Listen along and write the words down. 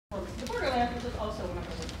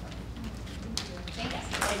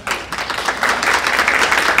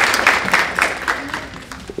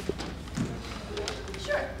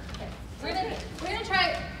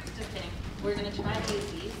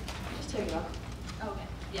Okay,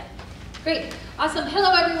 yeah. Great, awesome.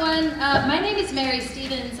 Hello everyone. My name is Mary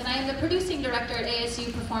Stevens and I am the producing director at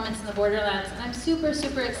ASU Performance in the Borderlands. And I'm super,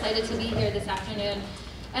 super excited to be here this afternoon.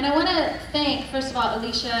 And I want to thank, first of all,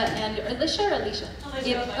 Alicia and Alicia.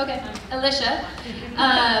 Okay, Alicia,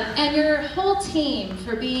 and your whole team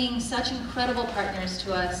for being such incredible partners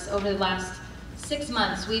to us over the last 6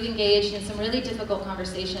 months. We've engaged in some really difficult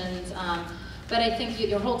conversations, but I think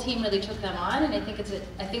your whole team really took them on, and I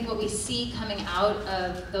think what we see coming out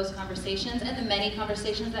of those conversations and the many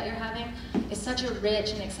conversations that you're having is such a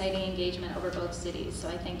rich and exciting engagement over both cities. So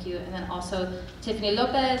I thank you, and then also Tiffany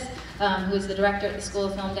Lopez, who is the director at the School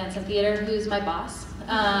of Film, Dance, and Theater, who's my boss.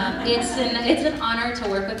 It's an honor to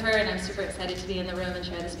work with her, and I'm super excited to be in the room and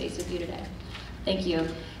share the space with you today. Thank you.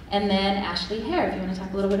 And then Ashley Hare, if you want to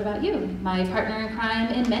talk a little bit about you, my partner in crime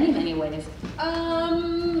in many, many ways.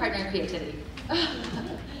 Partner in creativity.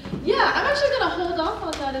 Yeah, I'm actually going to hold off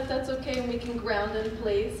on that if that's okay, and we can ground in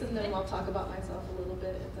place, and then I'll talk about myself a little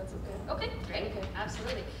bit if that's okay. Okay, great, okay.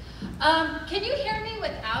 Absolutely. Can you hear me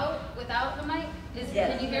without the mic? Yes.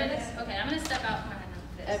 Can you hear this? Okay, I'm going to step out from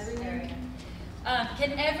this area.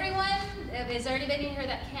 Can everyone, is there anybody in here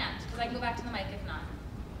that can't? Because I can go back to the mic if not.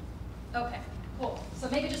 Okay, cool. So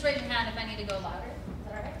maybe just raise your hand if I need to go louder. Is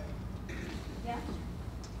that all right? Yeah?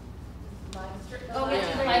 Oh, it's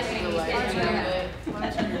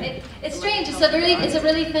strange. It's a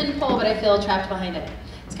really thin pole, but I feel trapped behind it.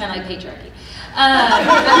 It's kind of like patriarchy.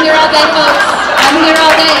 I'm here all day, folks. I'm here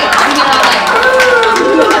all day.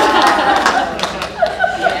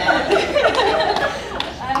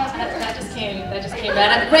 That just came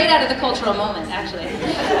right out of the cultural moment, actually.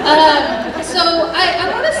 So I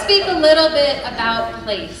want to speak a little bit about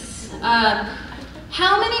place.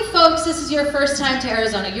 How many folks, this is your first time to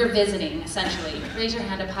Arizona, you're visiting, essentially. Raise your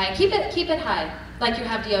hand up high. Keep it high, like you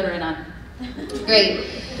have deodorant on. Great.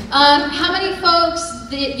 How many folks,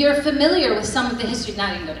 you're familiar with some of the history,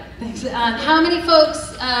 not even go down. How many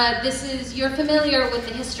folks, you're familiar with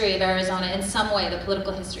the history of Arizona in some way, the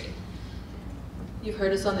political history? You've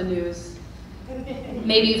heard us on the news.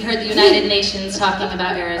 Maybe you've heard the United Nations talking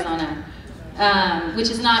about Arizona, which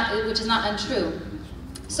is not untrue.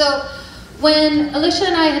 So, when Alicia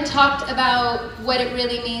and I had talked about what it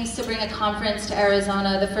really means to bring a conference to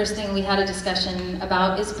Arizona, the first thing we had a discussion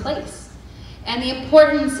about is place. And the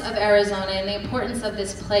importance of Arizona and the importance of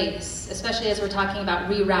this place, especially as we're talking about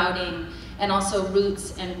rerouting and also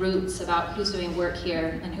roots and roots about who's doing work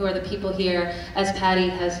here and who are the people here, as Patty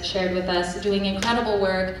has shared with us, doing incredible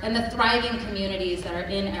work and the thriving communities that are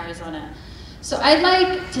in Arizona. So I'd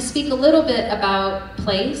like to speak a little bit about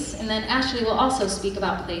place, and then Ashley will also speak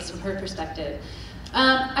about place from her perspective.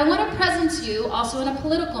 I want to present you also in a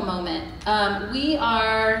political moment. We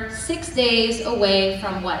are 6 days away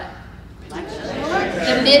from what?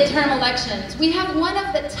 The midterm elections. We have one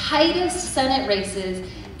of the tightest Senate races,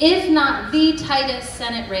 if not the tightest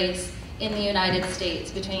Senate race in the United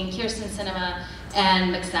States, between Kirsten Sinema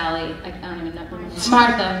and McSally. I don't even know.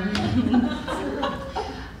 Martha.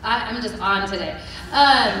 I'm just on today.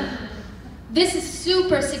 This is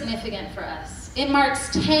super significant for us. It marks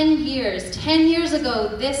 10 years. 10 years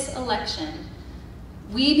ago, this election,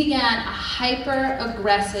 we began a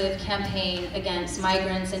hyper-aggressive campaign against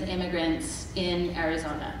migrants and immigrants in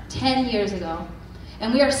Arizona. 10 years ago.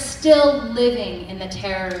 And we are still living in the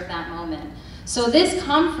terror of that moment. So this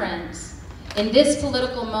conference, in this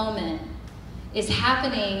political moment, is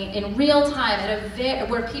happening in real time at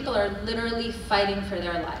where people are literally fighting for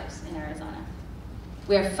their lives in Arizona.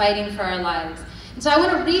 We are fighting for our lives. And so I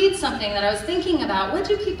want to read something that I was thinking about. What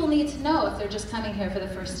do people need to know if they're just coming here for the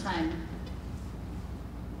first time?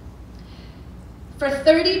 For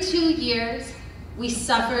 32 years, we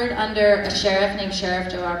suffered under a sheriff named Sheriff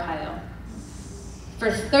Joe Arpaio. For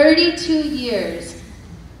 32 years,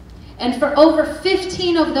 and for over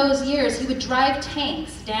 15 of those years, he would drive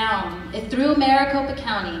tanks down through Maricopa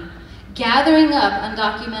County, gathering up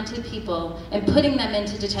undocumented people and putting them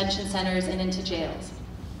into detention centers and into jails.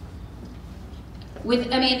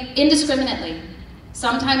 Indiscriminately.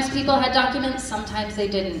 Sometimes people had documents, sometimes they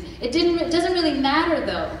didn't. It doesn't really matter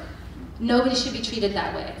though. Nobody should be treated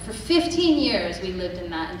that way. For 15 years we lived in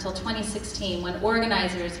that until 2016 when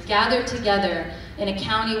organizers gathered together in a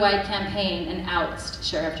county-wide campaign and ousted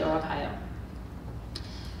Sheriff Joe Arpaio.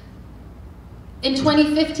 In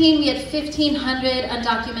 2015 we had 1,500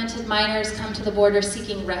 undocumented minors come to the border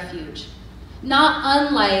seeking refuge. Not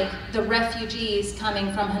unlike the refugees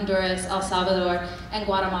coming from Honduras, El Salvador, and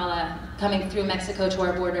Guatemala coming through Mexico to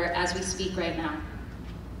our border as we speak right now.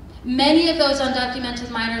 Many of those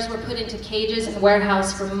undocumented minors were put into cages and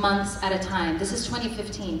warehouses for months at a time. This is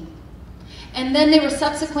 2015. And then they were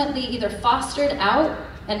subsequently either fostered out,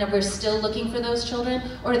 and we're still looking for those children,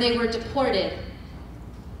 or they were deported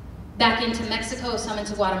back into Mexico, some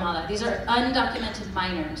into Guatemala. These are undocumented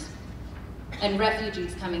minors and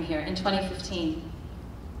refugees coming here in 2015.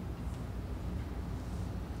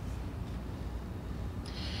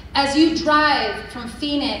 As you drive from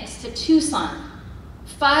Phoenix to Tucson,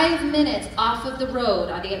 5 minutes off of the road,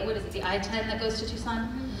 what is it, the I-10 that goes to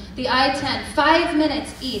Tucson? The I-10, 5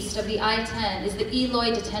 minutes east of the I-10 is the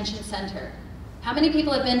Eloy Detention Center. How many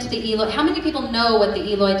people have been to the Eloy? How many people know what the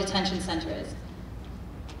Eloy Detention Center is?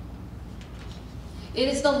 It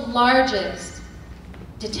is the largest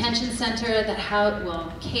detention center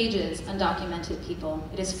that cages undocumented people.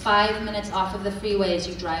 It is 5 minutes off of the freeway as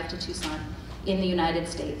you drive to Tucson in the United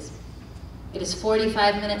States. It is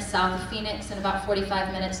 45 minutes south of Phoenix and about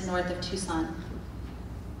 45 minutes north of Tucson.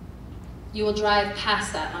 You will drive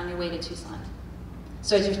past that on your way to Tucson.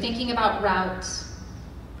 So as you're thinking about routes,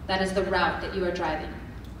 that is the route that you are driving.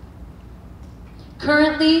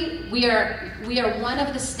 Currently, we are one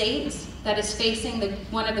of the states that is facing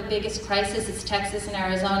one of the biggest crises. It's Texas and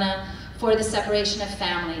Arizona for the separation of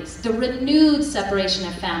families, the renewed separation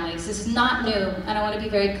of families. This is not new, and I want to be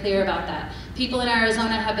very clear about that. People in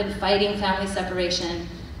Arizona have been fighting family separation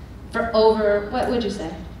for over, what would you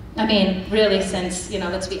say? I mean, really since,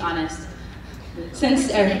 let's be honest,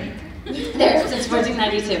 since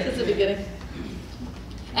 1492. Since the beginning.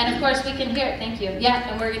 And of course we can hear, thank you,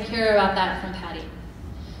 yeah, and we're going to hear about that from Patty.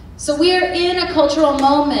 So we are in a cultural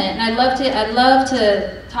moment, and I'd love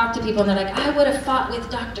to talk to people, and they're like, I would have fought with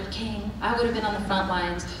Dr. King. I would have been on the front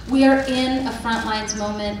lines. We are in a front lines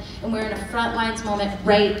moment, and we're in a front lines moment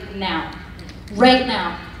right now. Right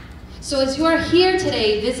now. So as you are here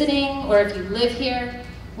today visiting, or if you live here,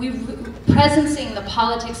 presencing the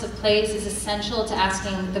politics of place is essential to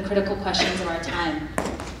asking the critical questions of our time.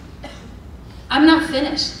 I'm not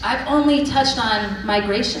finished. I've only touched on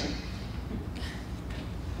migration.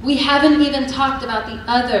 We haven't even talked about the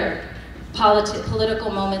other political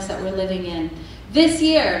moments that we're living in. This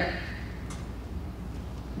year,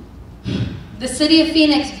 the city of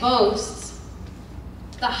Phoenix boasts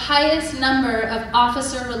the highest number of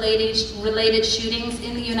officer-related shootings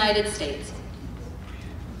in the United States.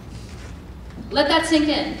 Let that sink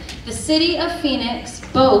in. The city of Phoenix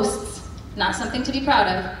boasts, not something to be proud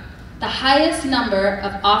of, the highest number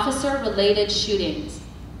of officer-related shootings.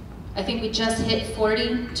 I think we just hit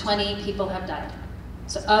 40, 20 people have died.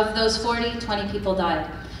 So of those 40, 20 people died.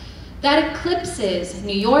 That eclipses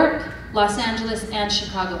New York, Los Angeles, and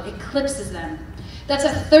Chicago. Eclipses them. That's a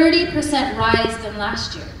 30% rise than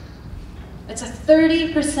last year. That's a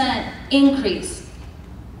 30% increase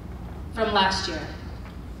from last year.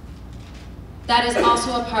 That is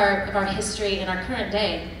also a part of our history in our current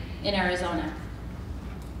day in Arizona.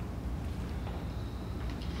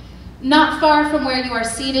 Not far from where you are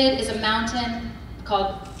seated is a mountain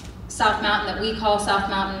called South Mountain, that we call South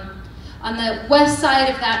Mountain. On the west side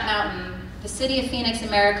of that mountain, the city of Phoenix and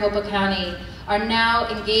Maricopa County are now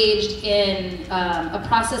engaged in a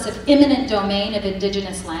process of eminent domain of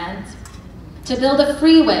indigenous lands to build a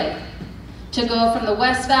freeway to go from the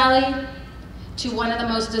West Valley to one of the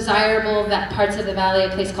most desirable parts of the valley, a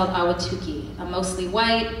place called Ahwatukee, a mostly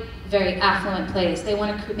white, very affluent place. They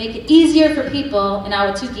want to make it easier for people in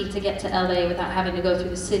Ahwatukee to get to LA without having to go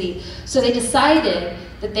through the city. So they decided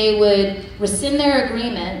that they would rescind their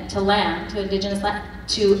agreement to land, to indigenous land,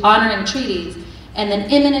 to honoring treaties, and then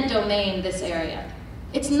eminent domain this area.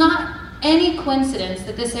 It's not any coincidence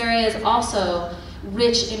that this area is also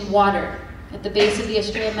rich in water. At the base of the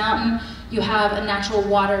Estrella Mountain, you have a natural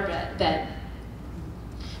water bed.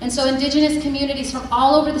 And so indigenous communities from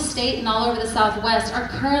all over the state and all over the Southwest are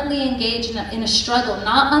currently engaged in a struggle,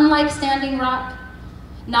 not unlike Standing Rock,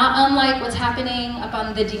 not unlike what's happening up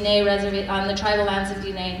on the Diné Reservation, on the tribal lands of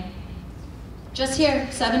Diné. Just here,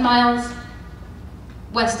 7 miles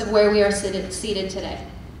west of where we are seated today.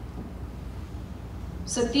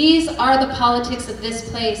 So these are the politics of this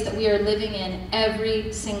place that we are living in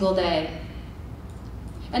every single day.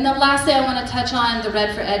 And then lastly, I want to touch on the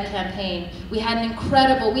Red for Ed campaign. We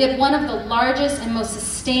had one of the largest and most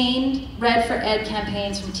sustained Red for Ed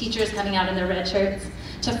campaigns from teachers coming out in their red shirts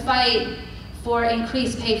to fight for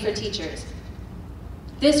increased pay for teachers.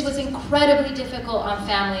 This was incredibly difficult on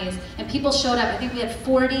families, and people showed up. I think we had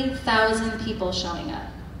 40,000 people showing up.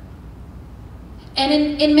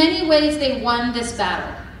 And in many ways, they won this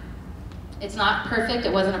battle. It's not perfect,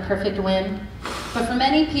 it wasn't a perfect win. But for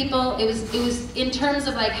many people, it was in terms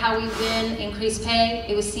of like how we win increased pay,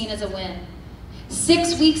 it was seen as a win.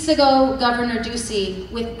 6 weeks ago, Governor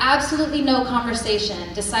Ducey, with absolutely no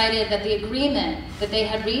conversation, decided that the agreement that they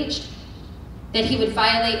had reached that he would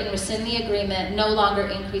violate and rescind the agreement, no longer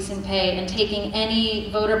increasing pay and taking any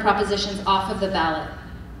voter propositions off of the ballot.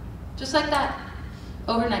 Just like that,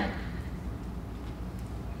 overnight.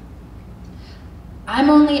 I'm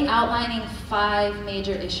only outlining 5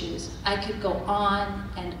 major issues. I could go on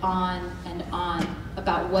and on and on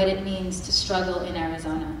about what it means to struggle in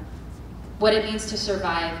Arizona, what it means to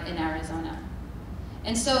survive in Arizona.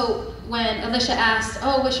 And so when Alicia asked,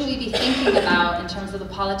 oh, what should we be thinking about in terms of the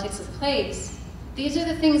politics of place? These are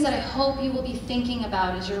the things that I hope you will be thinking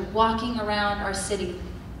about as you're walking around our city.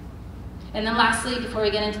 And then lastly, before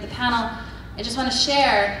we get into the panel, I just want to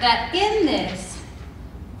share that in this,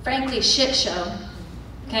 frankly, shit show,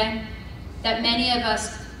 okay, that many of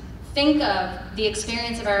us think of the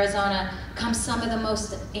experience of Arizona, comes some of the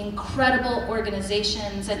most incredible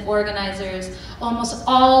organizations and organizers, almost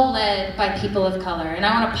all led by people of color. And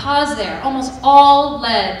I want to pause there, almost all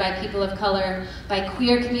led by people of color, by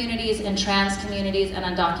queer communities and trans communities and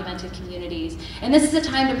undocumented communities. And this is the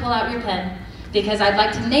time to pull out your pen, because I'd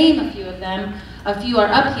like to name a few of them. A few are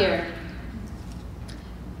up here.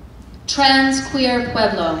 Trans Queer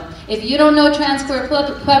Pueblo. If you don't know Trans Queer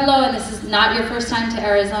Pueblo, and this is not your first time to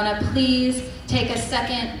Arizona, please take a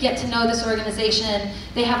second, get to know this organization.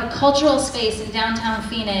 They have a cultural space in downtown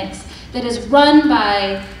Phoenix that is run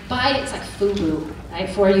by it's like FUBU, right?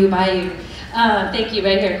 For you, by you. Thank you,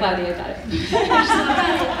 right here, Claudia, got it.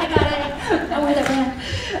 I got it. I wear that brand.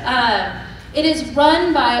 It is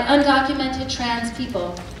run by undocumented trans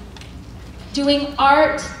people doing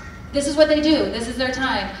art. This is what they do, this is their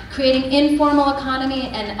time. Creating informal economy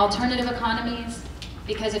and alternative economies,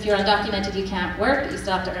 because if you're undocumented, you can't work, but you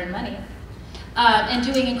still have to earn money. And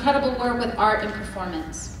doing incredible work with art and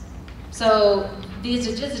performance. So this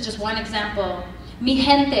is just one example. Mi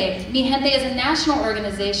Gente. Mi Gente is a national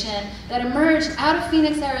organization that emerged out of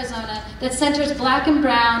Phoenix, Arizona, that centers Black and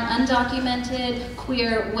brown, undocumented,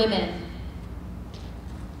 queer women.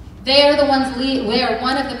 They are the ones they are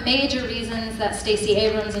one of the major reasons that Stacey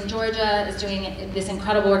Abrams in Georgia is doing this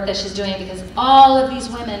incredible work that she's doing, because all of these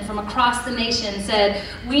women from across the nation said,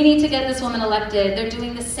 we need to get this woman elected. They're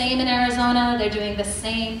doing the same in Arizona, they're doing the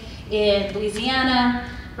same in Louisiana,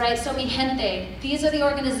 right? So Mi Gente, these are the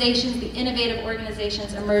organizations, the innovative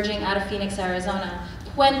organizations emerging out of Phoenix, Arizona.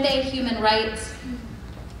 Puente Human Rights,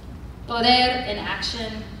 Poder in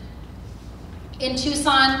Action. In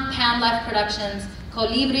Tucson, Pan Left Productions,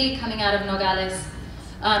 Colibri coming out of Nogales.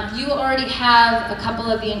 You already have a couple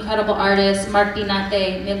of the incredible artists, Mark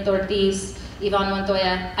Pinate, Milt Ortiz, Yvonne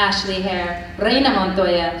Montoya, Ashley Hare, Reina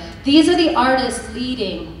Montoya. These are the artists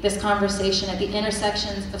leading this conversation at the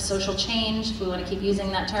intersections of social change, we want to keep using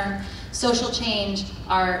that term, social change,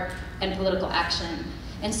 art, and political action.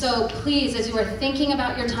 And so please, as you are thinking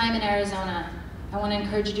about your time in Arizona, I want to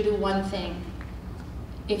encourage you to do one thing.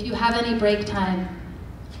 If you have any break time,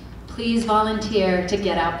 please volunteer to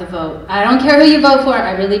get out the vote. I don't care who you vote for,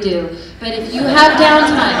 I really do. But if you have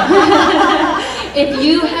downtime, if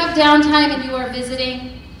you have downtime and you are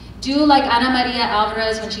visiting, do like Ana Maria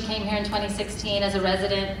Alvarez when she came here in 2016 as a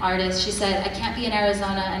resident artist. She said, I can't be in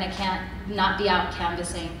Arizona and I can't not be out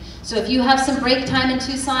canvassing. So if you have some break time in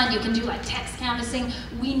Tucson, you can do like text canvassing.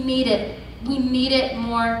 We need it. We need it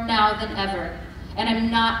more now than ever. And I'm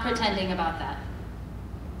not pretending about that.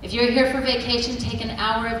 If you're here for vacation, take an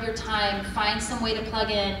hour of your time, find some way to plug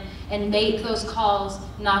in and make those calls,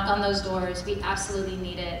 knock on those doors. We absolutely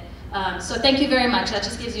need it. So thank you very much. That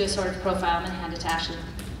just gives you a sort of profile. I'm going to hand it to Ashley.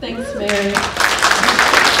 Thanks, Mary.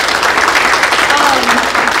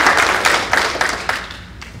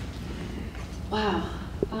 Wow,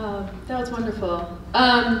 that was wonderful.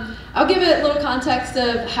 I'll give it a little context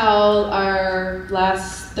of how our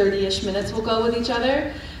last 30-ish minutes will go with each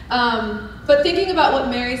other. But thinking about what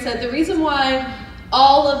Mary said, the reason why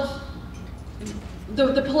all of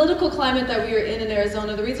the political climate that we are in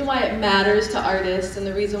Arizona, the reason why it matters to artists and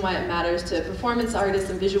the reason why it matters to performance artists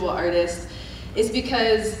and visual artists is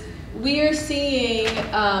because we are seeing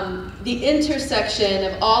the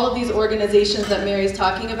intersection of all of these organizations that Mary's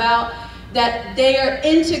talking about, that they are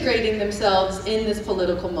integrating themselves in this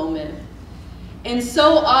political moment. And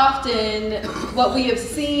so often, what we have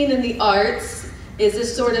seen in the arts is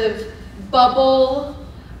this sort of bubble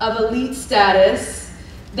of elite status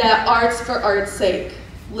that arts for art's sake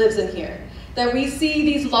lives in here. That we see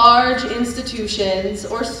these large institutions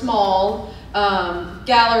or small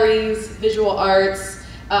galleries, visual arts,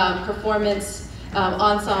 performance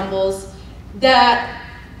ensembles that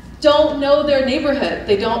don't know their neighborhood.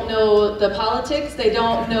 They don't know the politics. They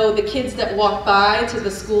don't know the kids that walk by to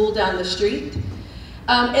the school down the street.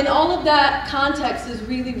 And all of that context is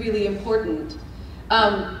really, really important.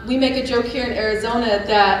 We make a joke here in Arizona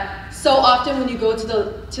that So often when you go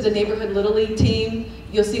to the neighborhood Little League team,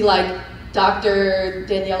 you'll see like Dr.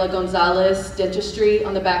 Daniela Gonzalez Dentistry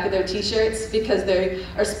on the back of their t-shirts because they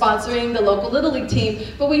are sponsoring the local Little League team,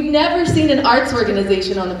 but we've never seen an arts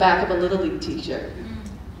organization on the back of a Little League t-shirt.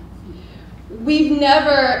 We've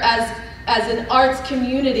never, as an arts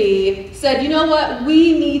community, said, you know what,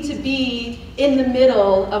 we need to be in the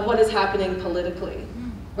middle of what is happening politically,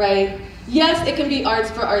 right? Yes, it can be arts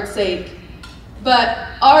for art's sake, but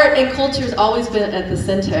art and culture has always been at the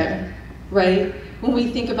center, right? When we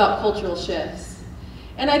think about cultural shifts.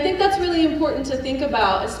 And I think that's really important to think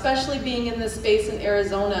about, especially being in this space in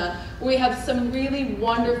Arizona, where we have some really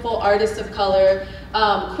wonderful artists of color,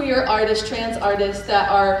 queer artists, trans artists that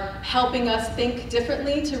are helping us think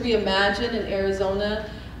differently to reimagine an Arizona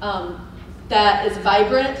that is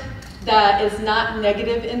vibrant, that is not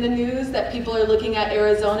negative in the news, that people are looking at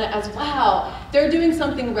Arizona as, wow, they're doing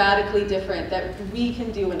something radically different that we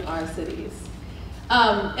can do in our cities.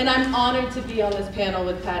 And I'm honored to be on this panel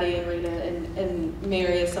with Patty and Rita and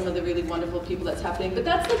Mary as some of the really wonderful people that's happening. But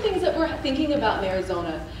that's the things that we're thinking about in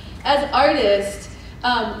Arizona. As artists,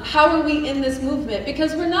 how are we in this movement?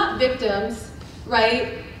 Because we're not victims,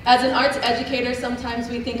 right? As an arts educator, sometimes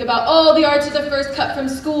we think about, oh, the arts are the first cut from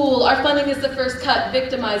school, our funding is the first cut,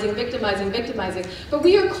 victimizing, victimizing, victimizing. But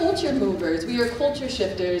we are culture movers, we are culture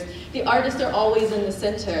shifters. The artists are always in the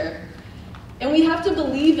center. And we have to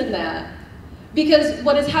believe in that. Because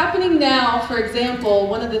what is happening now, for example,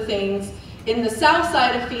 one of the things in the south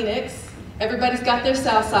side of Phoenix, everybody's got their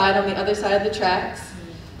south side on the other side of the tracks.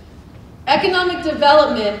 Economic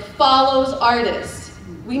development follows artists.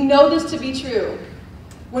 We know this to be true.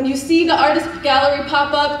 When you see the artist gallery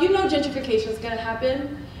pop up, you know gentrification is going to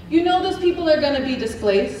happen. You know those people are going to be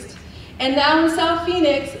displaced. And now in South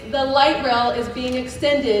Phoenix, the light rail is being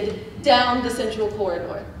extended down the central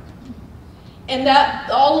corridor. And that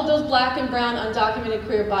all of those black and brown undocumented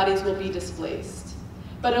queer bodies will be displaced.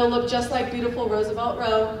 But it'll look just like beautiful Roosevelt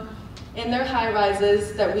Row in their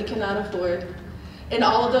high-rises that we cannot afford, and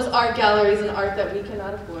all of those art galleries and art that we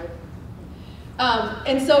cannot afford.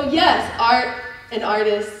 And so yes, art and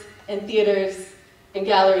artists and theaters and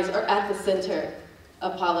galleries are at the center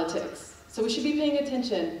of politics. So we should be paying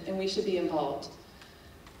attention and we should be involved.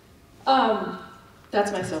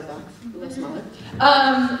 That's my soapbox, a little smaller.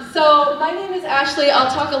 So my name is Ashley. I'll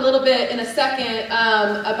talk a little bit in a second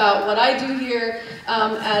about what I do here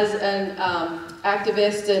as an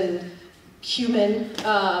activist and human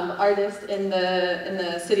artist in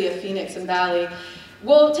the city of Phoenix and Valley.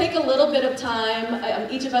 We'll take a little bit of time.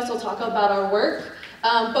 Each of us will talk about our work.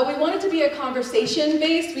 But we want it to be a conversation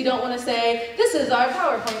based. We don't want to say, this is our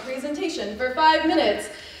PowerPoint presentation for 5 minutes.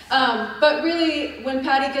 But really, when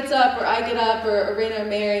Patty gets up, or I get up, or Raina or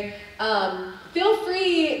Mary, feel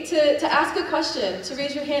free to ask a question, to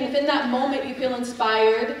raise your hand. If in that moment you feel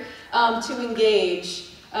inspired to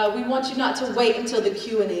engage, we want you not to wait until the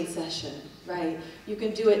Q&A session, right? You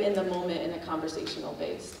can do it in the moment in a conversational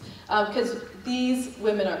base. Because these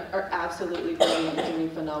women are absolutely brilliant and doing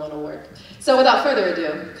phenomenal work. So without further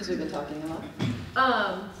ado, because we've been talking a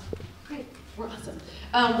lot. Great, we're awesome.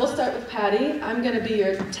 We'll start with Patty. I'm going to be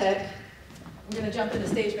your tech. I'm going to jump into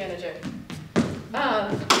stage manager.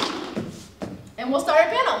 And we'll start our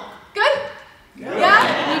panel. Good?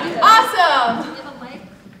 Yeah? Awesome!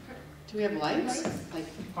 Do we have lights? Like,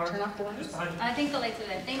 turn off the lights? I think the lights are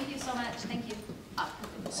there. Thank you so much. Thank you.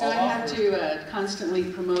 So I have to constantly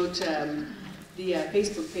promote the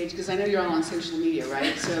Facebook page, because I know you're all on social media,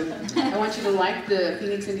 right? So I want you to like the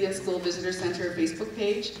Phoenix India School Visitor Center Facebook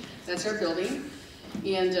page. That's our building.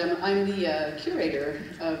 And I'm the curator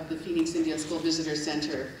of the Phoenix India School Visitor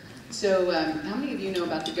Center. So how many of you know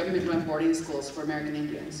about the government-run boarding schools for American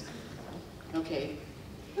Indians? Okay,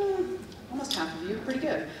 almost half of you, pretty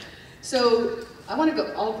good. So I want to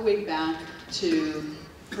go all the way back to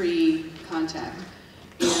pre-contact,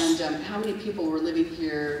 and how many people were living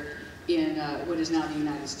here in what is now the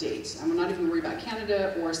United States. I'm not even worried about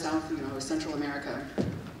Canada or South, or Central America.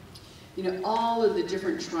 All of the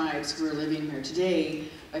different tribes who are living here today,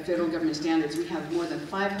 by federal government standards, we have more than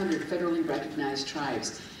 500 federally recognized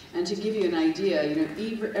tribes. And to give you an idea,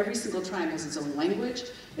 every single tribe has its own language,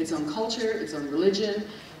 its own culture, its own religion,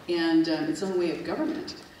 and its own way of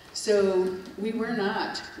government. So we were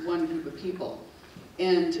not one group of people.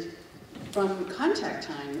 And from contact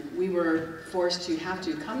time, we were forced to have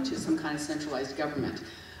to come to some kind of centralized government.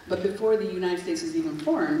 But before the United States was even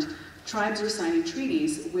formed, tribes were signing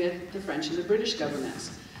treaties with the French and the British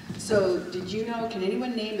governments. So did you know, can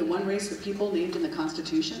anyone name the one race of people named in the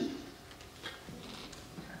Constitution?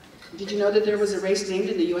 Did you know that there was a race named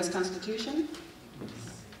in the US Constitution?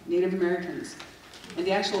 Native Americans. And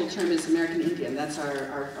the actual term is American Indian. That's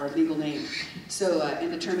our legal name. So,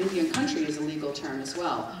 and the term Indian country is a legal term as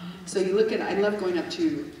well. So you look at, I love going up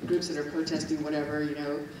to groups that are protesting whatever, you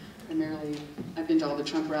know, primarily, I've been to all the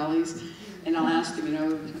Trump rallies, and I'll ask them, you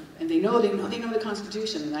know, and they know the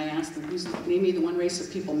Constitution, and I ask them, name me the one race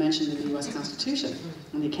of people mentioned in the US Constitution,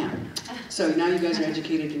 and they can't. So now you guys are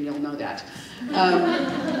educated and you'll know that.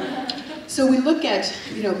 So we look at,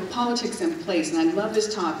 you know, politics and place, and I love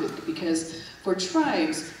this topic because for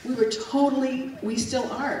tribes, we still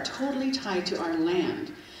are totally tied to our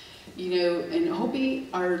land. You know, in Hopi,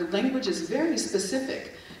 our language is very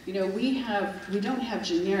specific. You know, we don't have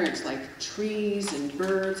generics like trees and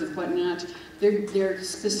birds and whatnot. They're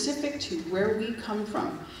specific to where we come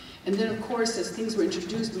from. And then, of course, as things were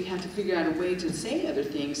introduced, we had to figure out a way to say other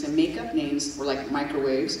things and make up names for like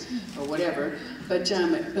microwaves or whatever. But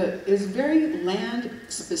it's very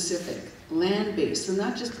land-specific, land-based. So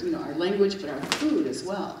not just, you know, our language, but our food as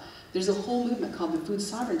well. There's a whole movement called the food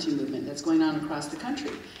sovereignty movement that's going on across the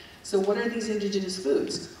country. So what are these indigenous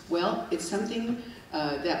foods? Well, it's something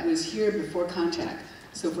that was here before contact.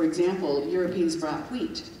 So for example, Europeans brought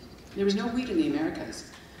wheat. There was no wheat in the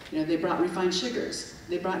Americas. You know, they brought refined sugars.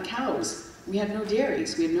 They brought cows. We had no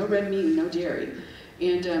dairies. We had no red meat and no dairy.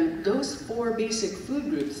 And those four basic food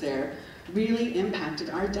groups there really impacted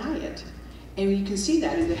our diet. And you can see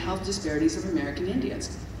that in the health disparities of American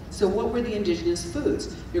Indians. So what were the indigenous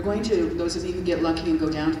foods? You're going to, those of you who get lucky and go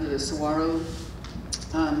down to the Saguaro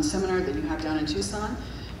seminar that you have down in Tucson,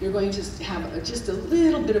 you're going to have just a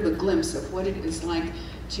little bit of a glimpse of what it is like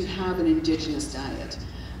to have an indigenous diet.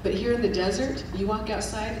 But here in the desert, you walk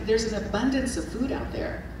outside, there's an abundance of food out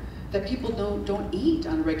there that people don't eat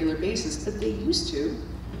on a regular basis, but they used to.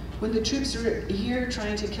 When the troops were here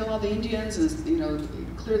trying to kill all the Indians and, you know,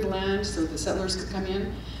 clear the land so the settlers could come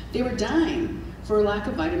in, they were dying for a lack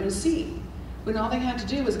of vitamin C. When all they had to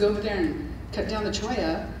do was go over there and cut down the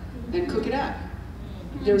cholla and cook it up.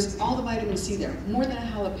 There was all the vitamin C there, more than a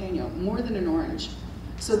jalapeno, more than an orange.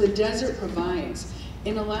 So the desert provides.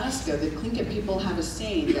 In Alaska, the Tlingit people have a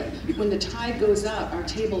saying that when the tide goes out, our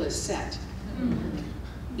table is set.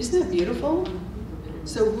 Isn't that beautiful?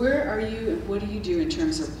 So where are you and what do you do in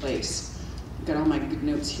terms of place? I've got all my good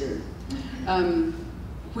notes here.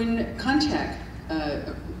 When contact,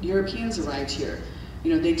 Europeans arrived here,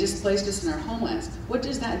 you know, they displaced us in our homelands. What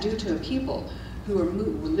does that do to a people who were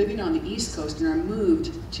living on the East Coast and are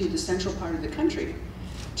moved to the central part of the country,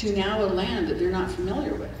 to now a land that they're not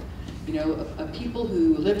familiar with? You know, a people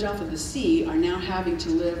who lived off of the sea are now having to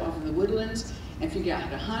live off of the woodlands and figure out how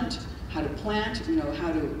to hunt, how to plant, you know,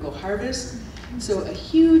 how to go harvest. So a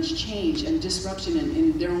huge change and disruption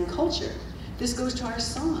in their own culture. This goes to our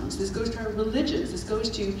songs, this goes to our religions, this goes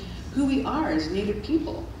to who we are as Native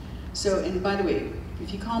people. So, and by the way,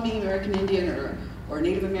 if you call me American Indian or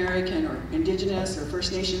Native American or Indigenous or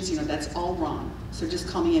First Nations, you know, that's all wrong. So just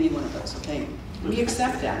call me any one of those, okay? We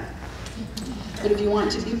accept that. But if you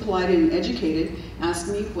want to be polite and educated, ask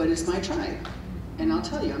me, what is my tribe? And I'll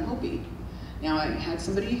tell you, I'm Hopi. Now, I had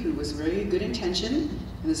somebody who was very good intention,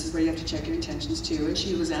 and this is where you have to check your intentions too, and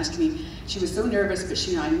she was asking me, she was so nervous, but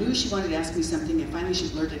I knew she wanted to ask me something, and finally she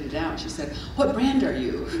blurted it out. She said, what brand are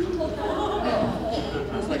you?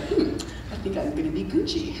 I was like, I think I'm gonna be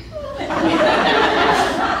Gucci.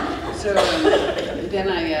 So then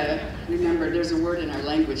I remembered there's a word in our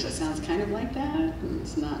language that sounds kind of like that, and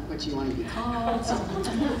it's not what you want to be called, so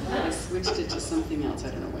I switched it to something else,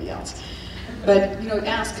 I don't know what else. But, you know,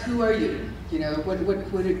 ask, who are you? You know, what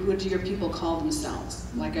do your people call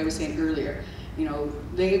themselves? Like I was saying earlier, you know,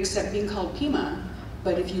 they accept being called Pima,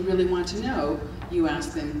 but if you really want to know, you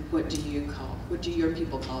ask them, what do your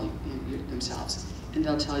people call themselves? And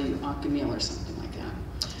they'll tell you Akamil or something like that.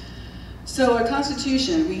 So our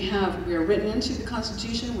Constitution, we are written into the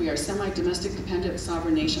Constitution, we are semi-domestic dependent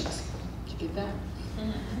sovereign nations. Did you get that?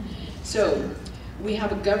 So we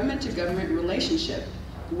have a government-to-government relationship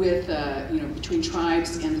with, you know, between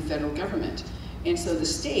tribes and the federal government. And so the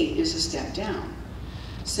state is a step down.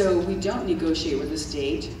 So we don't negotiate with the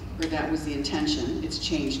state, or that was the intention, it's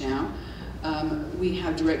changed now. We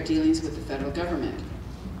have direct dealings with the federal government.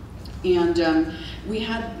 And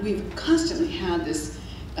we've constantly had this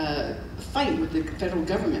fight with the federal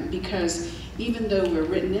government, because even though we're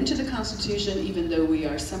written into the Constitution, even though we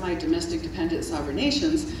are semi-domestic dependent sovereign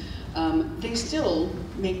nations, they still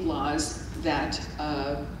make laws that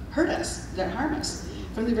hurt us, that harm us,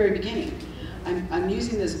 from the very beginning. I'm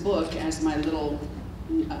using this book as my little,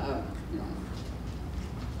 you know,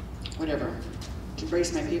 whatever, to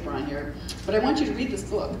brace my paper on here. But I want you to read this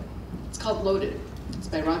book. It's called Loaded. It's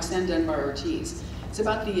by Roxanne Dunbar Ortiz. It's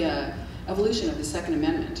about the evolution of the Second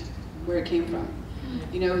Amendment, where it came from.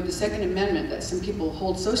 You know, the Second Amendment that some people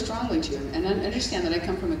hold so strongly to, and I understand that I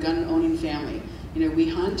come from a gun-owning family. You know, we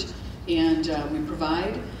hunt and we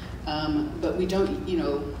provide, but we don't, you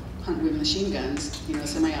know, hunt with machine guns, you know,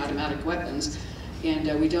 semi-automatic weapons,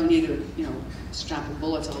 and we don't need to, you know, strap of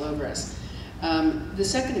bullets all over us. The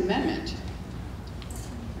Second Amendment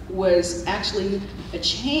was actually a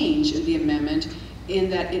change in the amendment in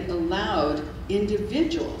that it allowed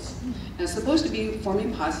individuals. Now, it's supposed to be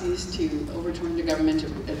forming posses to overturn the government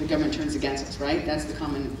if the government turns against us, right? That's the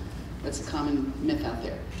common myth out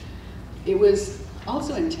there. It was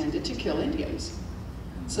also intended to kill Indians.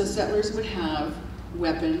 So settlers would have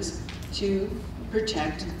weapons to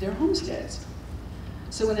protect their homesteads.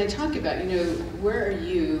 So when I talk about, you know, where are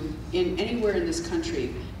you anywhere in this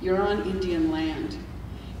country, you're on Indian land,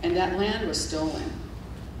 and that land was stolen.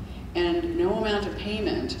 And no amount of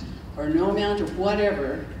payment or no amount of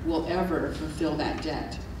whatever will ever fulfill that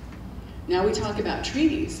debt. Now we talk about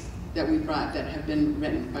treaties that we brought that have been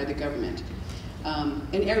written by the government,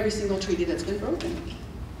 and every single treaty that's been broken.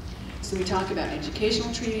 So we talk about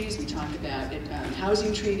educational treaties, we talk about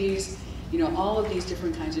housing treaties, you know, all of these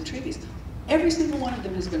different kinds of treaties. Every single one of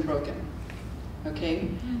them has been broken, okay?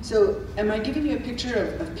 So am I giving you a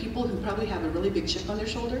picture of people who probably have a really big chip on their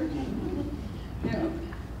shoulder? You know,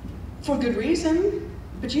 for good reason,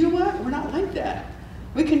 but you know what? We're not like that.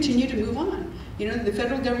 We continue to move on. You know, the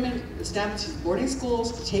federal government establishes boarding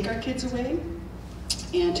schools to take our kids away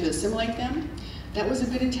and to assimilate them. That was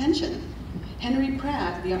a good intention. Henry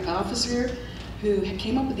Pratt, the officer who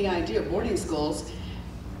came up with the idea of boarding schools,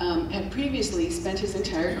 had previously spent his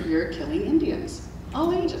entire career killing Indians,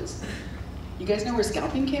 all ages. You guys know where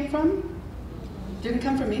scalping came from? It didn't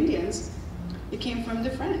come from Indians, it came from the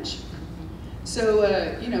French.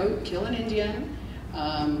 So, you know, kill an Indian,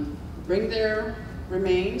 bring their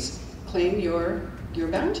remains, claim your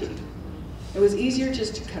bounty. It was easier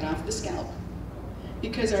just to cut off the scalp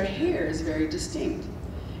because our hair is very distinct.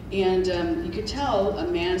 And you could tell a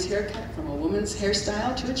man's haircut from a woman's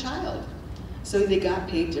hairstyle to a child. So they got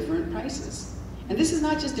paid different prices. And this is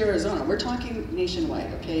not just Arizona, we're talking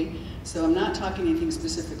nationwide, okay? So I'm not talking anything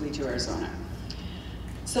specifically to Arizona.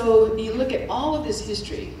 So you look at all of this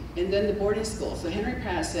history, and then the boarding school. So Henry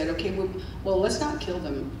Pratt said, okay, well, let's not kill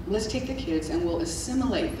them. Let's take the kids and we'll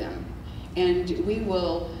assimilate them. And we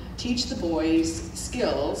will teach the boys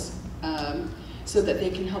skills so that they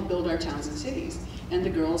can help build our towns and cities. And the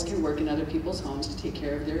girls can work in other people's homes to take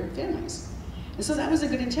care of their families. And so that was a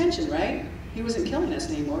good intention, right? He wasn't killing us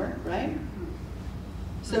anymore, right?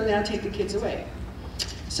 So now take the kids away.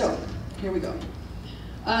 So, here we go.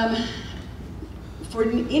 For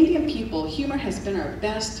Indian people, humor has been our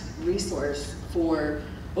best resource for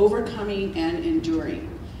overcoming and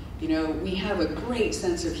enduring. You know, we have a great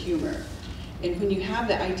sense of humor. And when you have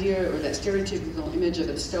the idea or that stereotypical image of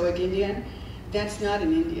a stoic Indian, that's not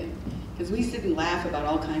an Indian. Because we sit and laugh about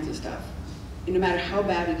all kinds of stuff. And no matter how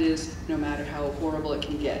bad it is, no matter how horrible it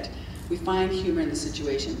can get, we find humor in the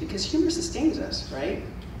situation because humor sustains us, right?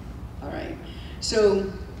 All right.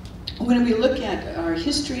 So when we look at our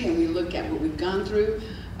history and we look at what we've gone through,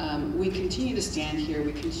 we continue to stand here,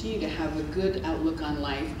 we continue to have a good outlook on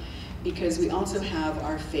life because we also have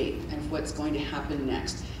our faith and what's going to happen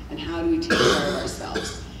next and how do we take care of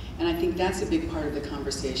ourselves. And I think that's a big part of the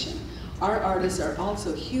conversation. Our artists are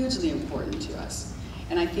also hugely important to us.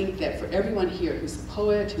 And I think that for everyone here who's a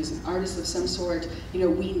poet, who's an artist of some sort, you know,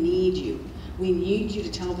 we need you. We need you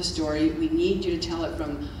to tell the story. We need you to tell it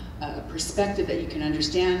from a perspective that you can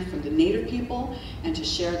understand from the Native people and to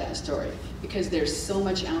share that story because there's so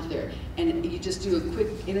much out there. And you just do a quick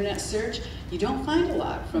internet search, you don't find a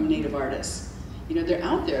lot from Native artists. You know, they're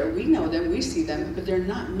out there, we know them, we see them, but they're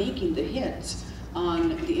not making the hits on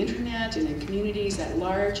the internet and in communities at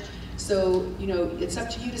large. So, you know, it's up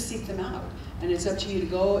to you to seek them out. And it's up to you to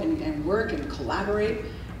go and work and collaborate.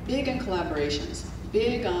 Big on collaborations,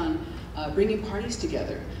 big on bringing parties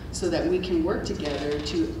together so that we can work together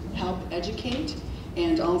to help educate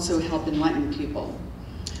and also help enlighten people.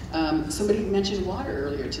 Somebody mentioned water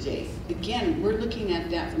earlier today. Again, we're looking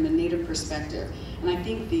at that from a Native perspective. And I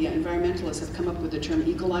think the environmentalists have come up with the term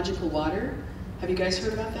ecological water. Have you guys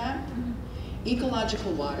heard about that?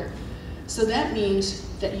 Ecological water. So that means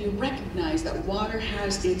that you recognize that water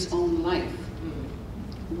has its own life.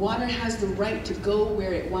 Water has the right to go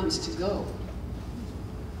where it wants to go.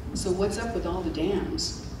 So what's up with all the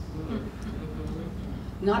dams?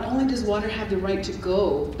 Not only does water have the right to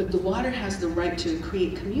go, but the water has the right to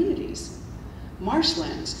create communities,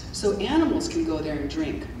 marshlands, so animals can go there and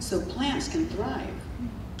drink, so plants can thrive.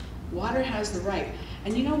 Water has the right.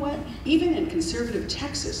 And you know what? Even in conservative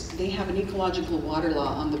Texas, they have an ecological water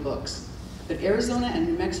law on the books. But Arizona and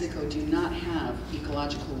New Mexico do not have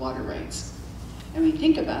ecological water rights. And when you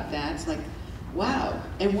think about that, it's like, wow.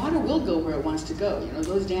 And water will go where it wants to go. You know,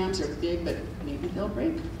 those dams are big, but maybe they'll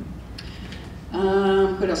break.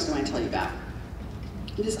 What else do I want to tell you about?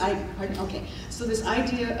 So this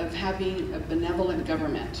idea of having a benevolent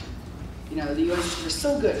government. You know, the US, we're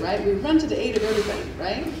so good, right? We run to the aid of everybody,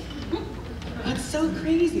 right? That's so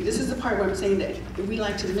crazy. This is the part where I'm saying that we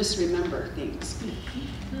like to misremember things.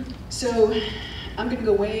 So I'm going to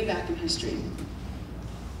go way back in history.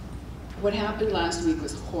 What happened last week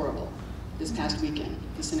was horrible. This past weekend,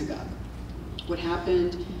 the synagogue. What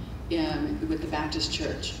happened with the Baptist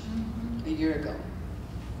church a year ago.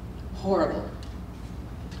 Horrible.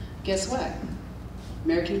 Guess what?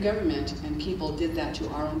 American government and people did that to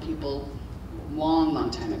our own people long,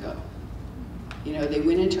 long time ago. You know, they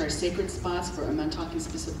went into our sacred spots for, I'm not talking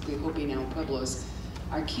specifically Hopi now, Pueblos,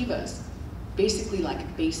 our kivas, basically like a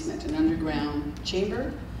basement, an underground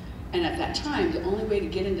chamber. And at that time, the only way to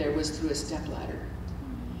get in there was through a step ladder.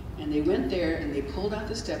 And they went there and they pulled out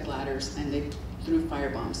the step ladders and they threw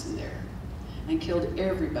firebombs in there and killed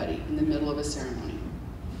everybody in the middle of a ceremony.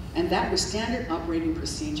 And that was standard operating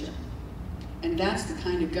procedure. And that's the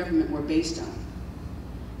kind of government we're based on.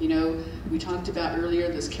 You know, we talked about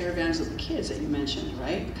earlier those caravans of the kids that you mentioned,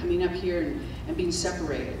 right? Coming up here and being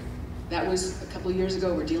separated. That was a couple of years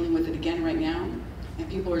ago. We're dealing with it again right now. And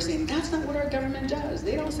people are saying, that's not what our government does.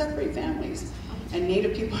 They don't separate families. And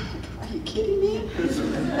Native people are like, are you kidding me?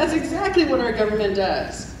 That's exactly what our government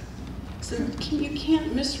does. So you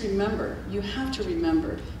can't misremember. You have to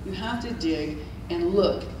remember. You have to dig and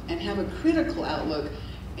look and have a critical outlook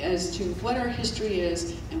as to what our history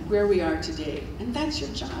is and where we are today. And that's your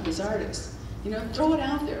job as artists. You know, throw it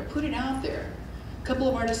out there, put it out there. A couple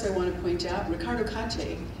of artists I want to point out, Ricardo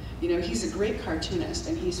Cate. You know, he's a great cartoonist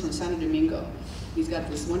and he's from Santo Domingo. He's got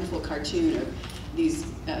this wonderful cartoon of these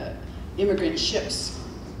immigrant ships,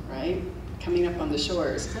 right, coming up on the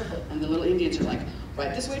shores. And the little Indians are like,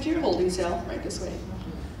 right this way to your holding cell, right this way.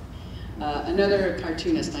 Another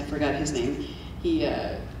cartoonist, I forgot his name, he,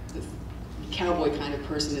 this cowboy kind of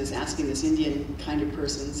person is asking this Indian kind of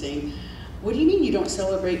person saying, what do you mean you don't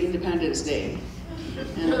celebrate Independence Day?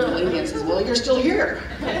 And the little Indian says, well, you're still here,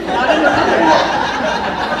 not independent.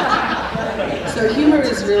 So humor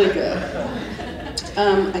is really good.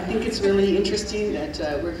 I think it's really interesting that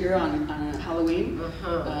we're here on Halloween,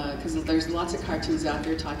 because there's lots of cartoons out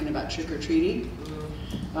there talking about trick-or-treating.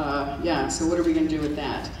 Yeah, so what are we going to do with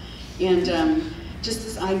that? And just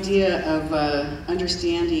this idea of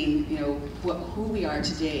understanding, you know, who we are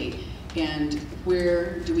today and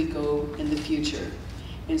where do we go in the future.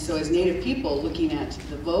 And so as Native people, looking at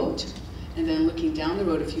the vote and then looking down the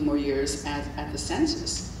road a few more years at the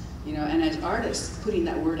census, you know, and as artists putting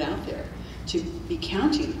that word out there to be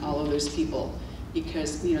counting all of those people,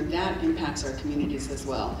 because, you know, that impacts our communities as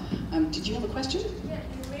well. Did you have a question? Yeah,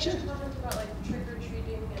 you made a comment about like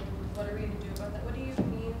trick-or-treating and what are we going to do about that. What do you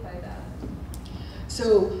mean by that?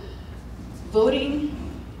 So voting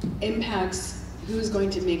impacts who's going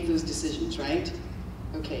to make those decisions, right?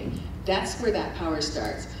 Okay, that's where that power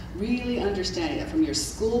starts. Really understanding that from your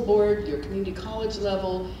school board, your community college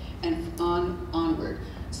level, and onward.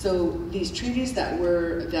 So these treaties that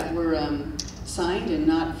were signed and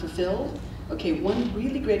not fulfilled. Okay, one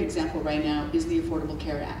really great example right now is the Affordable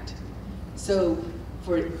Care Act. So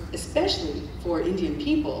especially for Indian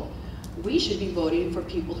people, we should be voting for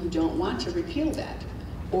people who don't want to repeal that.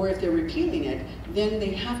 Or if they're repealing it, then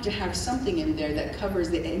they have to have something in there that covers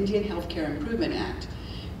the Indian Health Care Improvement Act.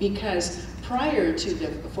 Because prior to the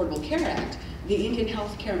Affordable Care Act, the Indian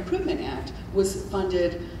Health Care Improvement Act was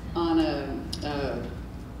funded on a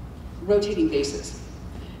rotating basis.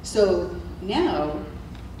 So now,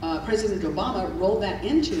 President Obama rolled that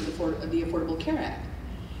into the Affordable Care Act.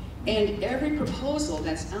 And every proposal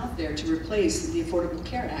that's out there to replace the Affordable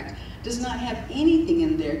Care Act does not have anything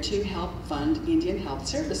in there to help fund Indian health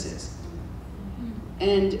services.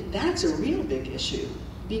 And that's a real big issue,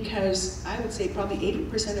 because I would say probably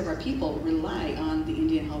 80% of our people rely on the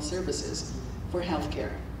Indian health services for health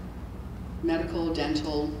care, medical,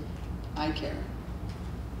 dental, eye care.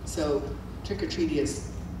 So trick-or-treat is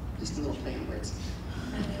just a little play on words.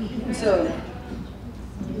 So,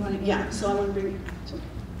 so I want to bring,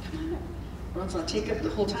 come on up, or else I'll take up the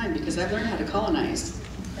whole time because I've learned how to colonize.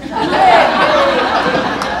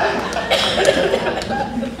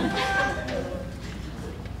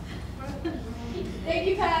 Thank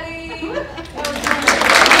you, Patty.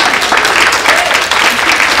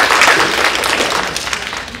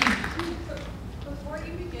 Before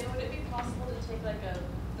you begin, would it be possible to take like a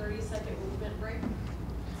 30-second movement break?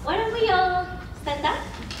 Why don't we all stand up?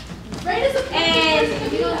 Right as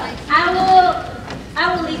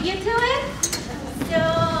into it. So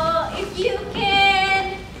if you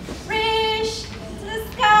can reach to the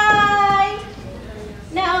sky.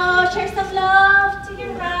 Now share some love to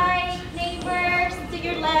your right, neighbors to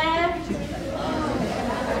your left.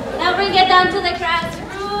 Now bring it down to the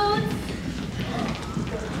grassroots.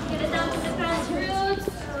 Get it down to the grassroots.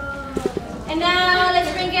 And now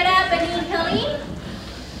let's bring it up and inhale in.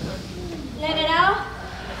 Let it out.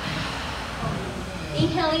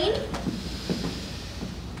 Inhale in.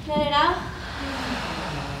 Let it out.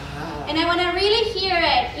 And I want to really hear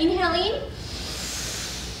it. Inhale in.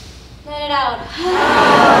 Let it out.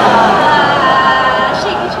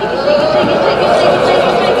 Shake it, shake it, shake it, shake it, shake it, shake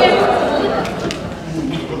it, shake it.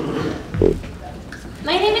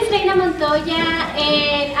 My name is Reina Montoya,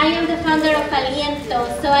 and I am the founder of Aliento.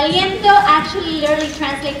 So Aliento actually literally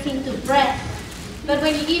translates into breath. But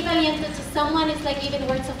when you give aliento to someone, it's like giving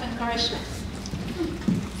words of encouragement.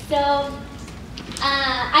 So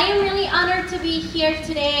I am really honored to be here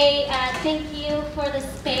today. Thank you for the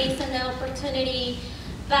space and the opportunity.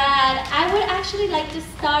 But I would actually like to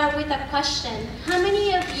start with a question. How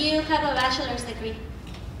many of you have a bachelor's degree?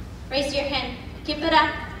 Raise your hand. Keep it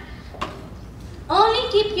up. Only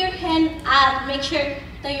keep your hand up. Make sure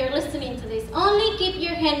that you're listening to this. Only keep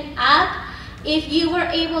your hand up if you were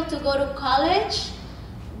able to go to college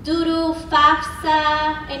due to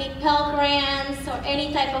FAFSA, any Pell Grants, or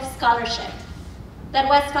any type of scholarship that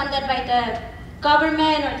was funded by the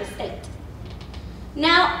government or the state.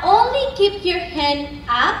 Now, only keep your hand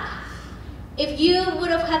up if you would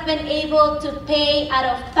have been able to pay out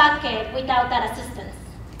of pocket without that assistance.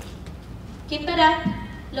 Keep it up.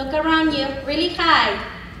 Look around you, really high.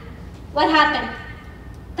 What happened?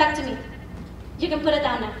 Talk to me. You can put it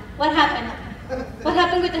down now. What happened? What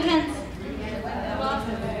happened with the hands?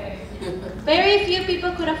 Very few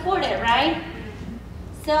people could afford it, right?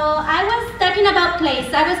 So I was talking about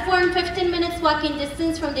place. I was born 15 minutes walking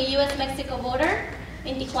distance from the US-Mexico border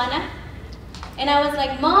in Tijuana. And I was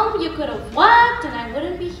like, Mom, you could have walked and I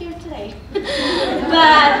wouldn't be here today.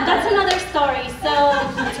 But that's another story. So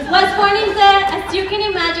was born in as you can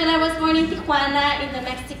imagine, I was born in Tijuana in the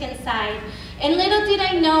Mexican side. And little did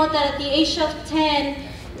I know that at the age of 10,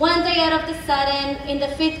 one day out of the sudden, in the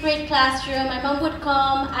 5th grade classroom, my mom would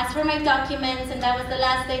come, ask for my documents, and that was the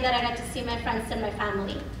last day that I got to see my friends and my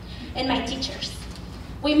family and my teachers.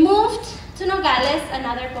 We moved to Nogales,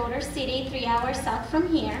 another border city, 3 hours south from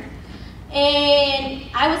here. And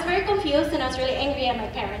I was very confused and I was really angry at my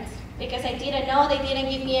parents because I didn't know, they didn't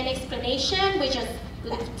give me an explanation, we just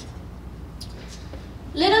left.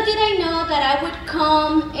 Little did I know that I would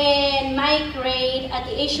come and migrate at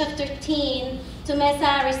the age of 13 to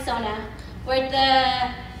Mesa, Arizona, where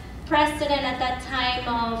the president at that time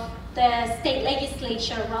of the state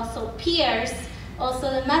legislature, Russell Pierce, also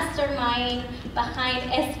the mastermind behind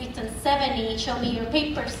SB 1070, Show Me Your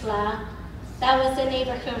Papers law, that was the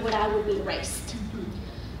neighborhood where I would be raised.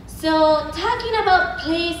 So talking about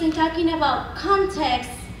place and talking about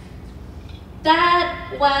context,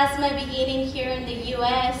 that was my beginning here in the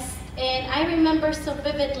US. And I remember so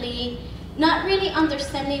vividly not really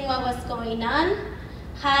understanding what was going on,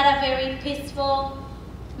 had a very peaceful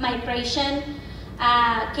migration,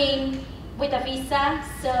 came with a visa,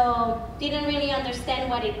 so didn't really understand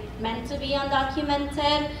what it meant to be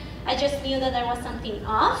undocumented. I just knew that there was something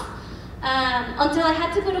off. Until I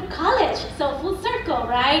had to go to college, so full circle,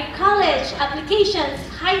 right? College, applications,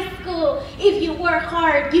 high school, if you work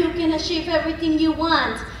hard, you can achieve everything you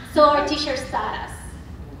want. So our teachers taught us.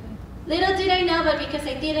 Little did I know, but because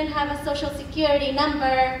I didn't have a social security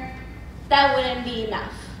number, that wouldn't be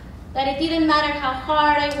enough. That it didn't matter how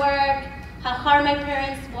hard I worked, how hard my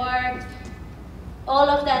parents worked, all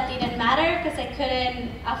of that didn't matter because I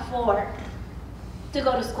couldn't afford to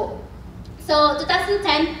go to school. So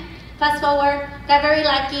 2010, fast forward, got very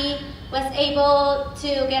lucky, was able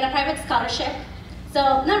to get a private scholarship.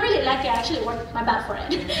 So not really lucky, I actually worked my butt for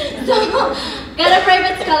it. So got a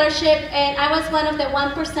private scholarship, and I was one of the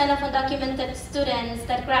 1% of undocumented students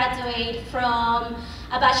that graduate from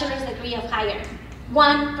a bachelor's degree of higher.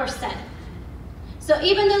 1%. So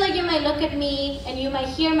even though that you might look at me and you might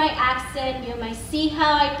hear my accent, you might see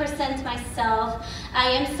how I present myself, I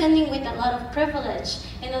am standing with a lot of privilege,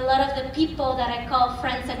 and a lot of the people that I call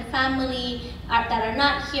friends and family that are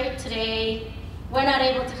not here today, we're not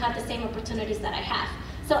able to have the same opportunities that I have.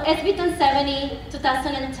 So SB 1070,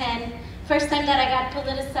 2010, first time that I got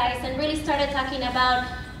politicized and really started talking about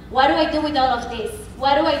what do I do with all of this?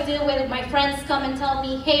 What do I do when my friends come and tell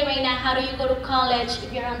me, hey Reina, how do you go to college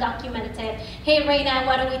if you're undocumented? Hey Reina,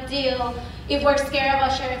 what do we do if we're scared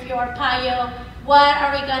about Sheriff Payo? What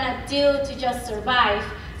are we gonna do to just survive?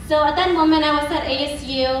 So at that moment, I was at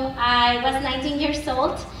ASU. I was 19 years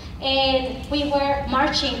old, and we were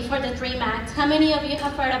marching for the DREAM Act. How many of you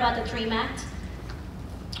have heard about the DREAM Act?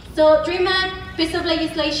 So DREAM Act, piece of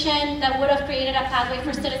legislation that would have created a pathway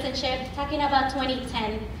for citizenship, talking about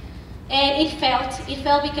 2010. And it failed. It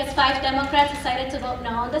failed because 5 Democrats decided to vote no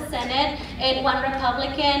on the Senate, and 1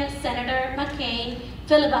 Republican, Senator McCain,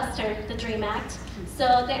 filibustered the DREAM Act.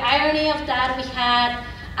 So the irony of that, we had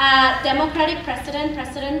a Democratic president,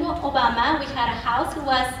 President Obama. We had a House who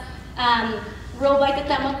was ruled by the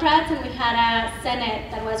Democrats, and we had a Senate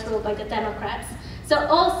that was ruled by the Democrats. So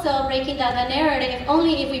also breaking down the narrative,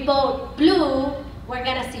 only if we vote blue, we're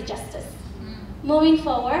gonna see justice. Moving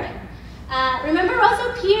forward, remember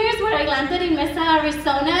also Pierce, where I landed in Mesa,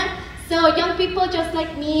 Arizona? So young people just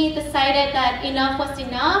like me decided that enough was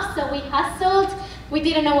enough, so we hustled. We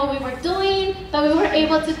didn't know what we were doing, but we were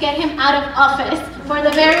able to get him out of office for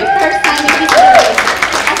the very first time in history.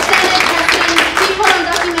 A Senate president, people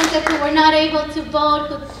undocumented who were not able to vote,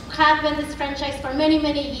 who have been disfranchised for many,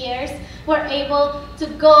 many years, were able to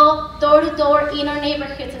go door to door in our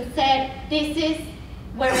neighborhoods and said, this is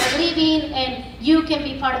where we're living and you can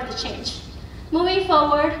be part of the change. Moving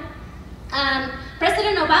forward,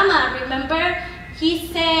 President Obama, remember, he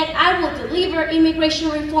said, I will deliver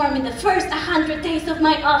immigration reform in the first 100 days of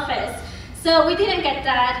my office. So we didn't get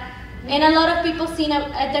that. And a lot of people see,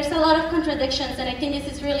 there's a lot of contradictions, and I think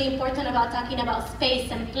this is really important about talking about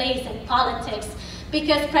space and place and politics,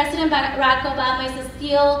 because President Barack Obama is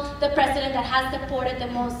still the president that has deported the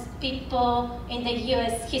most people in the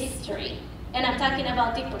US history. And I'm talking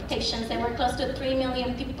about deportations. There were close to 3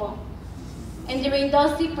 million people. And during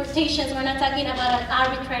those deportations, we're not talking about an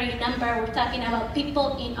arbitrary number, we're talking about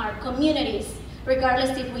people in our communities,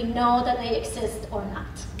 regardless if we know that they exist or not.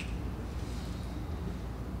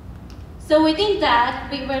 So within that,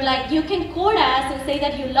 we were like, you can court us and say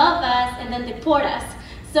that you love us and then deport us.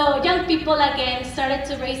 So young people again started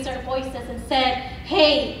to raise their voices and said,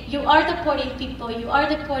 hey, you are deporting people, you are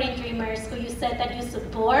deporting dreamers who you said that you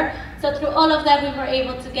support. So through all of that, we were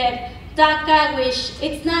able to get DACA, which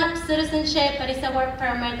it's not citizenship, but it's a work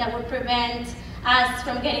permit that would prevent us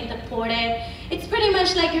from getting deported. It's pretty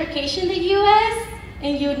much like your case in the US,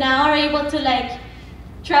 and you now are able to like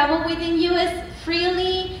travel within US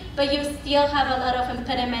freely, but you still have a lot of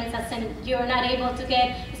impediments, as in you're not able to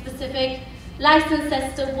get specific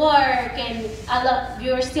licenses to work, and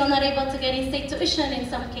you're still not able to get in-state tuition in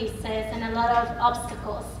some cases, and a lot of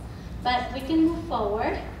obstacles. But we can move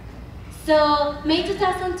forward. So May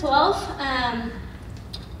 2012,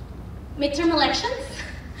 midterm elections.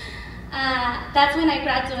 That's when I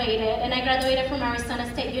graduated, and I graduated from Arizona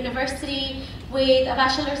State University with a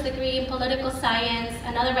bachelor's degree in political science,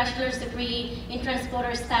 another bachelor's degree in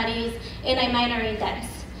transporter studies, and I minor in dance.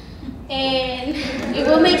 And it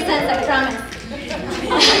will make sense, I promise.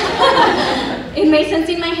 It made sense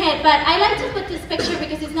in my head, but I like to put this picture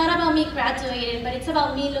because it's not about me graduating, but it's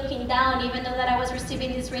about me looking down, even though that I was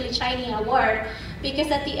receiving this really shiny award,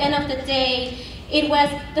 because at the end of the day, it was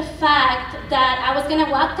the fact that I was gonna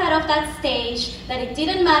walk out of that stage, that it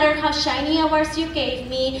didn't matter how shiny awards you gave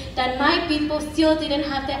me, that my people still didn't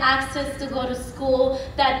have the access to go to school,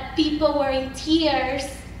 that people were in tears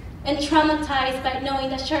and traumatized by knowing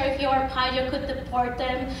that Sheriff Arpaio could deport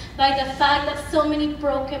them, by the fact that so many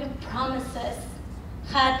broken promises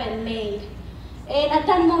had been made. And at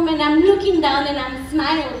that moment, I'm looking down and I'm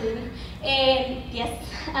smiling. And yes,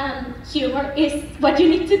 humor is what you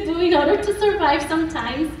need to do in order to survive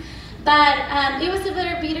sometimes. But it was a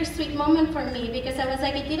very bittersweet moment for me, because I was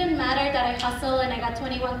like, it didn't matter that I hustled and I got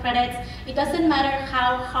 21 credits. It doesn't matter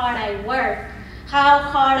how hard I work, how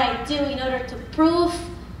hard I do in order to prove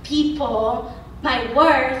people my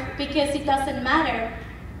worth, because it doesn't matter.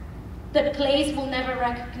 The place will never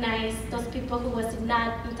recognize those people who was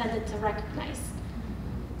not intended to recognize.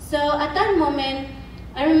 So at that moment,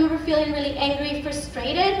 I remember feeling really angry,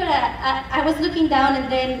 frustrated, but I was looking down,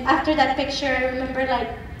 and then after that picture, I remember like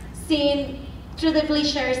seeing through the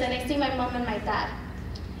bleachers, and I see my mom and my dad.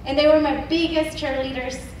 And they were my biggest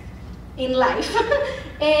cheerleaders in life.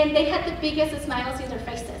 And they had the biggest smiles in their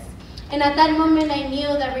faces. And at that moment, I knew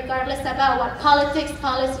that regardless about what politics,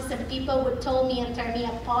 policies, and people would tell me and tear me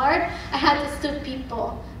apart, I had to stood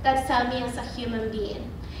people that saw me as a human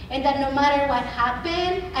being. And that no matter what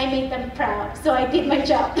happened, I made them proud. So I did my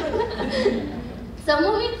job. So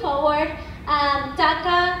moving forward,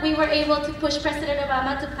 DACA, we were able to push President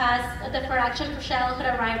Obama to pass the For Action for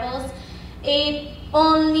Childhood Arrivals. It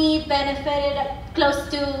only benefited close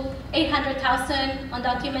to 800,000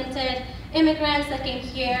 undocumented immigrants that came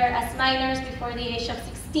here as minors before the age of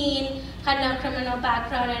 16, had no criminal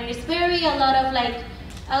background, and it's a lot of like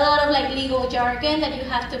a lot of like legal jargon that you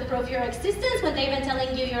have to prove your existence when they've been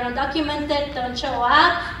telling you you're undocumented, don't show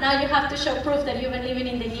up. Now you have to show proof that you've been living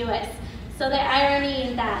in the US. So the irony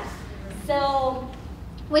in that. So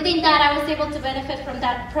within that, I was able to benefit from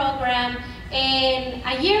that program. And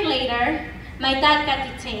a year later, my dad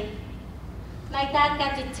got detained. My dad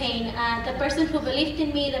got detained. The person who believed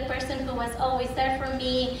in me, the person who was always there for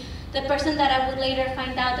me, the person that I would later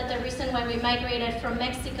find out that the reason why we migrated from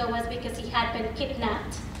Mexico was because he had been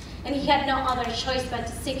kidnapped. And he had no other choice but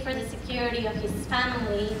to seek for the security of his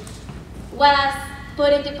family, was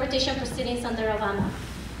put in deportation proceedings under Obama.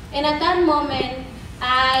 And at that moment,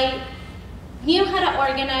 I knew how to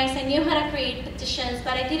organize, I knew how to create petitions,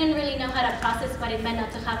 but I didn't really know how to process what it meant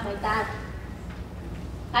not to have my dad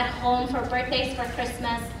at home for birthdays, for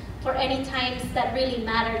Christmas, for any times that really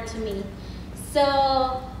mattered to me.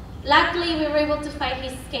 So luckily we were able to fight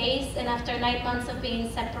his case, and after 9 months of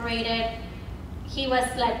being separated, he was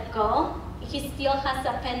let go. He still has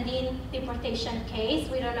a pending deportation case.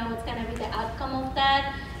 We don't know what's gonna be the outcome of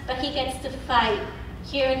that, but he gets to fight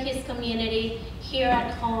here in his community, here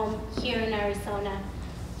at home, here in Arizona.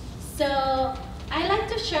 So I like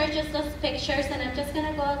to share just those pictures, and I'm just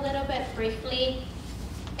gonna go a little bit briefly.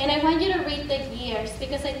 And I want you to read the years,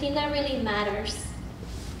 because I think that really matters.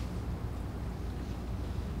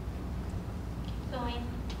 Keep going.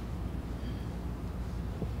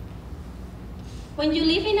 When you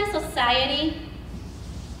live in a society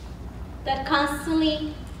that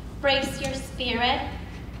constantly breaks your spirit,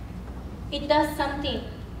 it does something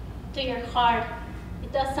to your heart.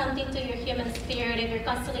 It does something to your human spirit if you're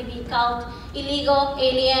constantly being called illegal,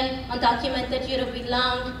 alien, undocumented, you don't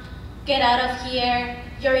belong, get out of here,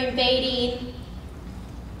 you're invading,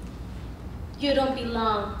 you don't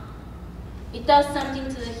belong. It does something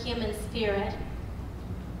to the human spirit.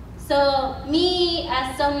 So me,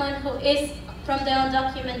 as someone who is from the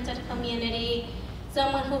undocumented community,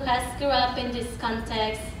 someone who has grew up in this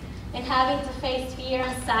context, and having to face fear,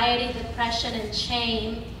 anxiety, depression, and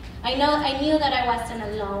shame, I knew that I wasn't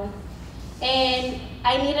alone. And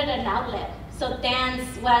I needed an outlet. So dance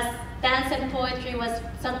and poetry was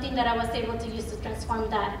something that I was able to use to transform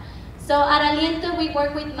that. So at Aliento, we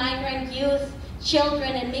work with migrant youth,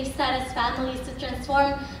 children, and mixed status families to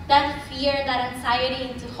transform that fear, that anxiety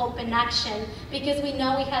into hope and action, because we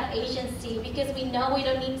know we have agency, because we know we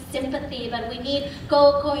don't need sympathy, but we need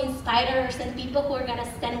co-inspirers and people who are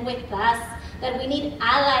gonna stand with us, that we need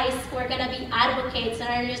allies who are gonna be advocates and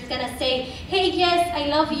are just gonna say, hey, yes, I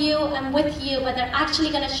love you, I'm with you, but they're actually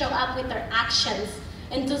gonna show up with their actions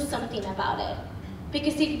and do something about it.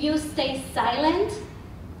 Because if you stay silent,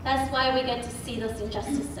 that's why we get to see those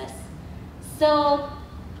injustices. So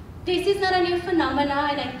this is not a new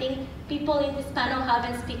phenomenon, and I think people in this panel have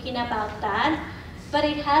been speaking about that, but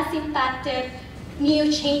it has impacted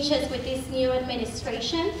new changes with this new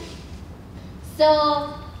administration.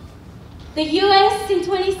 So the US in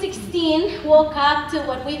 2016 woke up to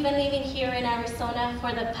what we've been living here in Arizona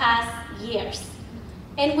for the past years.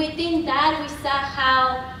 And within that, we saw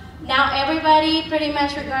how now everybody, pretty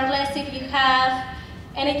much regardless if you have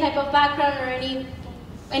any type of background or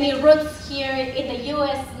any roots here in the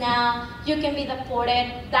US now, you can be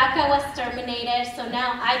deported. DACA was terminated, so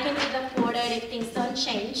now I can be deported if things don't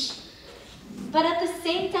change. But at the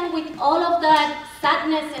same time, with all of that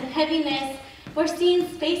sadness and heaviness, we're seeing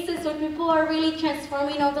spaces where people are really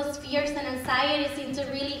transforming all those fears and anxieties into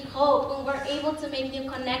really hope, when we're able to make new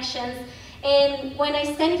connections. And when I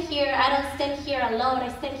stand here, I don't stand here alone. I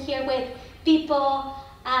stand here with people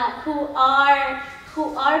who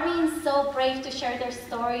are being so brave to share their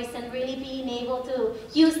stories and really being able to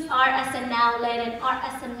use art as an outlet and art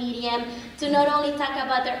as a medium to not only talk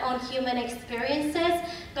about their own human experiences,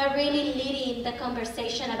 but really leading the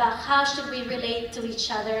conversation about how should we relate to each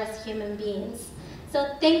other as human beings.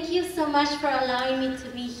 So thank you so much for allowing me to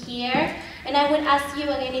be here. And I would ask you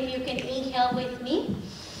again if you can inhale with me.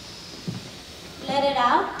 Let it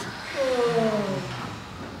out.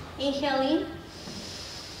 Inhale in.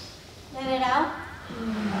 Let it out.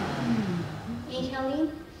 Inhale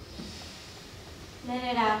in. Let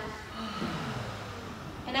it out.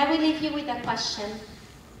 And I will leave you with a question.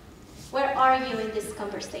 Where are you in this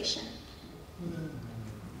conversation?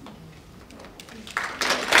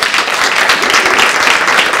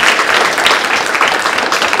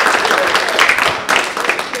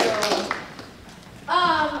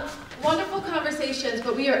 Wonderful conversations,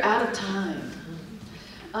 but we are out of time,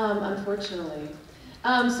 unfortunately.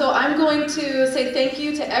 So I'm going to say thank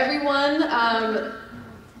you to everyone.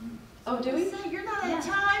 Oh, do we? You're not at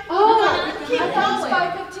time. Oh, keep I thought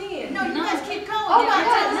going. it's 5:15. No, you guys keep going. Oh my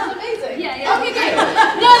God, this is amazing. Yeah. Okay, great.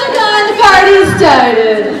 Now they're done. The party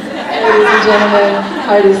started. Ladies and gentlemen,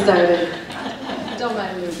 party started. Don't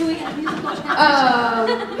mind me. Can we have musical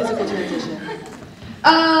transition? Musical transition.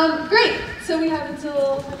 Great. So we have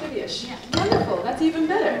until 5:30ish. Yeah. Wonderful. That's even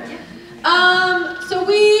better. So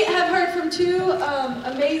we have heard from two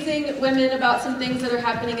amazing women about some things that are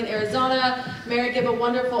happening in Arizona. Mary gave a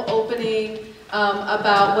wonderful opening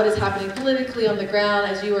about what is happening politically on the ground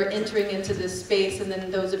as you are entering into this space, and then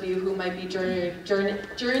those of you who might be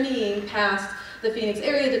journeying past the Phoenix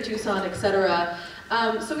area, the Tucson, etc.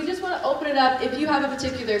 So we just want to open it up. If you have a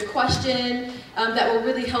particular question that will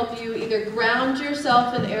really help you either ground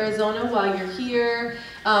yourself in Arizona while you're here,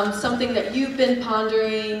 something that you've been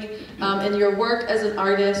pondering in your work as an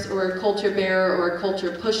artist or a culture bearer or a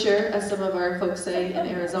culture pusher, as some of our folks say in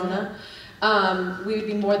Arizona, we would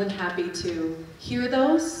be more than happy to hear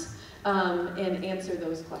those and answer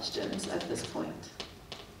those questions at this point.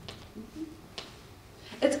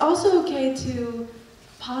 It's also okay to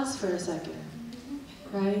pause for a second.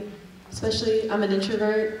 Right? Especially, I'm an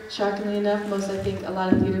introvert, shockingly enough. I think a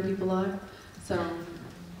lot of theater people are. So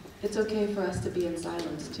it's okay for us to be in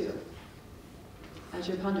silence too. As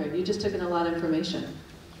you're pondering, you just took in a lot of information.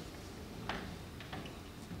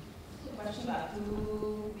 Question about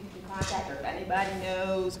who we can contact, or if anybody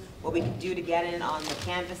knows what we can do to get in on the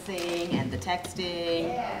canvassing and the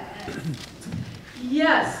texting.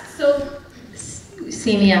 Yes, so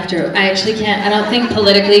See me after. I actually can't. I don't think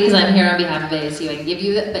politically, because I'm here on behalf of ASU. I can give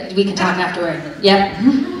you that, but we can talk afterward. Yep.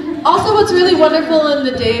 also what's really wonderful in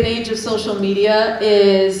the day and age of social media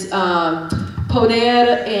is Poder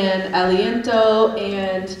and Aliento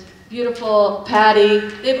and beautiful Patty.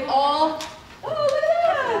 They've all,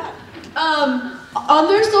 on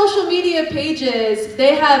their social media pages,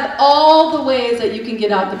 they have all the ways that you can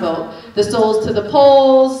get out the vote. The Souls to the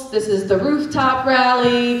Polls, this is the rooftop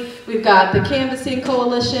rally, we've got the canvassing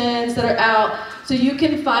coalitions that are out. So you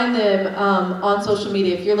can find them on social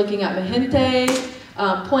media. If you're looking at Mahente,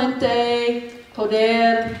 Puente,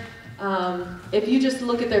 Poder, if you just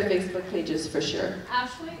look at their Facebook pages for sure.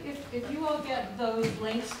 Ashley, if you all get those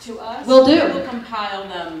links to us, Will do. We'll compile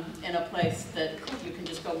them in a place that you can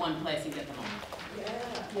just go one place and get them all.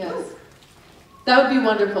 Yes. That would be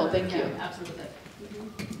wonderful, thank you. Absolutely.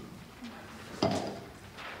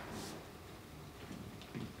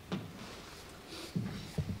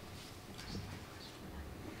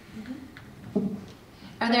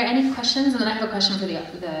 Are there any questions? And then I have a question for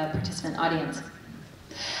the participant audience.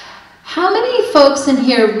 How many folks in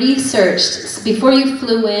here researched, before you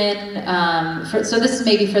flew in, so this is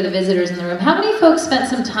maybe for the visitors in the room, how many folks spent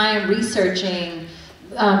some time researching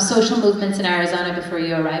social movements in Arizona before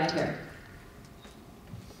you arrived here?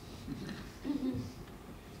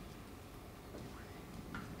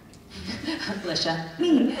 Alicia.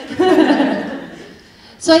 Me.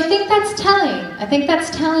 So I think that's telling. I think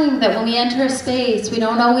that's telling that when we enter a space, we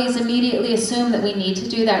don't always immediately assume that we need to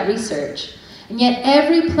do that research. And yet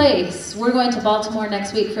every place, we're going to Baltimore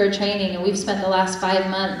next week for a training, and we've spent the last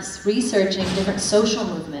 5 months researching different social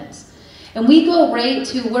movements. And we go right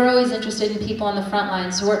to, we're always interested in people on the front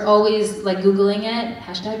line, so we're always like Googling it,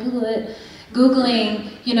 hashtag Google it,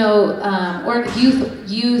 Googling, you know,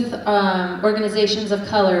 youth organizations of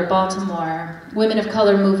color, Baltimore, women of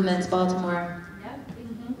color movements, Baltimore.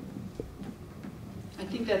 I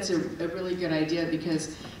think that's a really good idea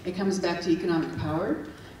because it comes back to economic power.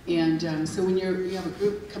 And so when you have a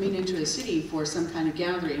group coming into a city for some kind of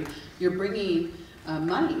gathering, you're bringing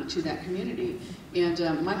money to that community. And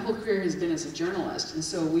my whole career has been as a journalist. And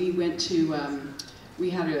so we went to, we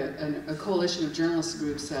had a coalition of journalist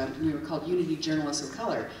groups, we were called Unity Journalists of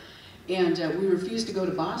Color. And we refused to go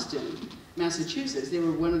to Boston, Massachusetts. They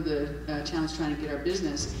were one of the towns trying to get our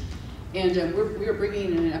business. And we were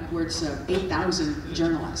bringing in upwards of 8,000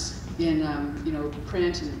 journalists in you know,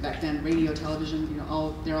 print and back then radio, television, you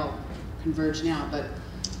know, they're all converged now. But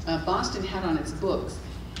Boston had on its books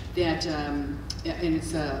that, and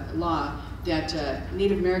its law, that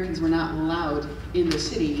Native Americans were not allowed in the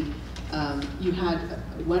city. You had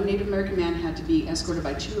one Native American man had to be escorted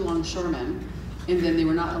by 2 longshoremen, and then they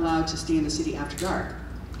were not allowed to stay in the city after dark.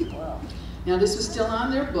 Wow. Now this was still on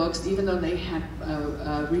their books, even though they had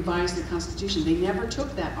revised the Constitution. They never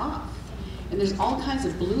took that off. And there's all kinds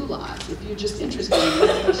of blue laws. If you're just interested in what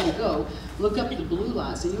place you go, look up the blue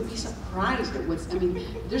laws, and you'll be surprised at what's, I mean,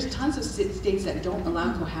 there's tons of states that don't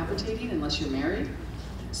allow cohabitating unless you're married.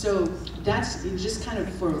 So that's just kind of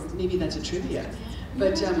for, maybe that's a trivia.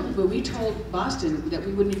 But we told Boston that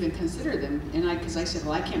we wouldn't even consider them, and because I said,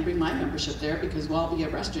 well, I can't bring my membership there because we'll all be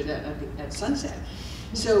arrested at sunset.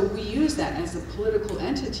 So we use that as a political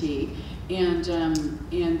entity, and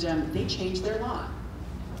they changed their law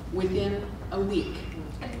within a week.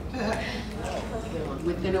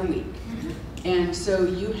 Within a week. And so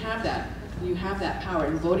you have that power.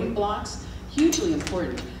 And voting blocks, hugely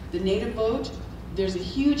important. The native vote, there's a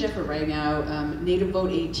huge effort right now, Native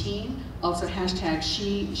Vote 18, also hashtag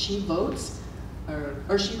she votes,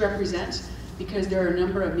 or she represents, because there are a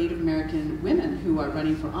number of Native American women who are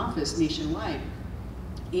running for office nationwide.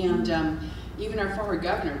 And even our former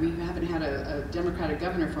governor, we haven't had a Democratic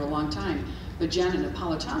governor for a long time, but Janet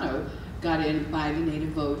Napolitano got in by the native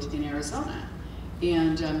vote in Arizona.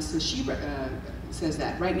 And so she says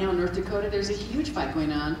that. Right now in North Dakota, there's a huge fight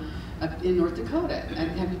going on in North Dakota.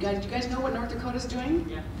 Do you guys know what North Dakota's doing?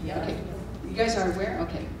 Yeah. Okay. You guys are aware?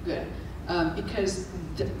 Okay, good. Because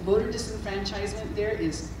the voter disenfranchisement there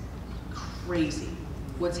is crazy.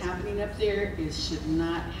 What's happening up there should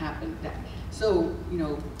not happen. So, you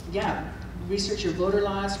know, yeah, research your voter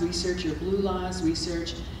laws, research your blue laws,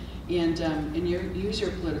 research, and use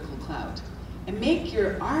your political clout. And make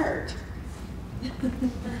your art.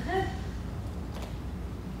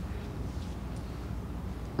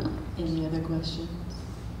 Any other questions?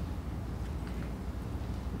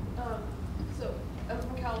 So I'm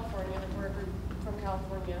from California, and we're from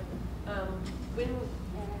California.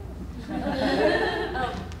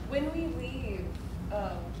 When we leave,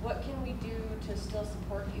 what can we do to still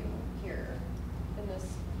support you here in this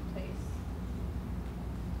place?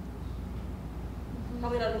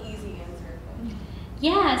 Probably not an easy answer. But.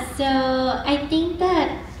 Yeah, so I think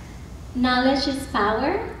that knowledge is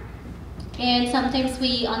power, and sometimes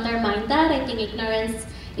we undermine that. I think ignorance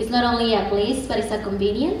is not only a bliss, but it's a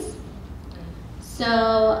convenience.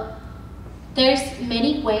 So there's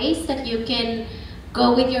many ways that you can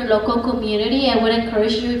go with your local community. I would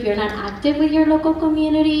encourage you, if you're not active with your local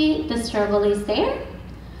community, the struggle is there.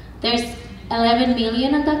 There's 11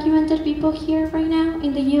 million undocumented people here right now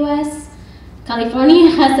in the US.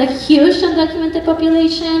 California has a huge undocumented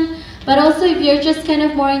population, but also if you're just kind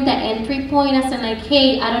of more in the entry point, as in like,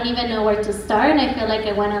 hey, I don't even know where to start and I feel like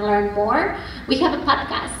I want to learn more, we have a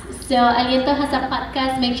podcast. So Aliento has a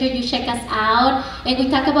podcast, make sure you check us out, and we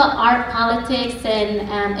talk about art, politics,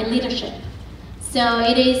 and leadership. So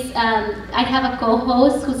it is, I have a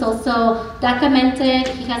co-host who's also documented,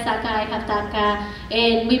 he has DACA, I have DACA,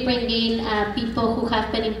 and we bring in people who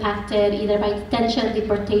have been impacted either by detention,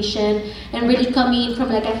 deportation, and really coming from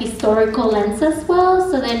like a historical lens as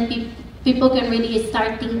well, so then people can really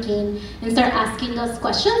start thinking and start asking those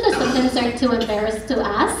questions that sometimes they're too embarrassed to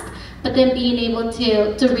ask, but then being able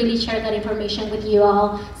to really share that information with you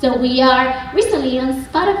all. So we are recently on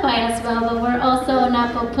Spotify as well, but we're also on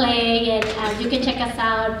Apple Play, and you can check us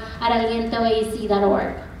out at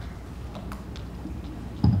alientoac.org.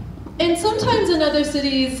 And sometimes in other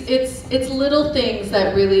cities, it's little things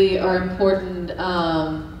that really are important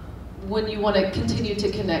when you want to continue to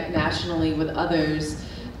connect nationally with others.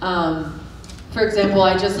 For example,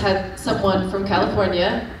 I just had someone from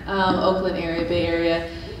California, Oakland area, Bay Area,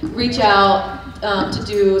 reach out to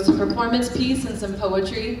do some performance piece and some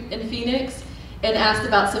poetry in Phoenix, and asked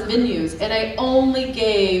about some venues. And I only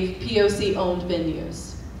gave POC-owned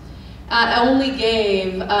venues. I only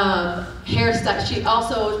gave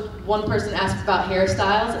hairstyle. One person asked about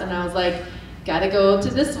hairstyles, and I was like, gotta go to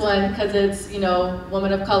this one because it's, you know,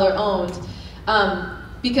 woman of color owned.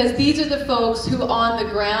 Because these are the folks who on the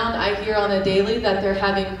ground, I hear on a daily that they're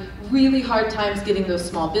having really hard times getting those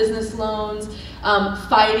small business loans,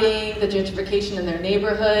 fighting the gentrification in their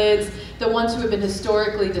neighborhoods, the ones who have been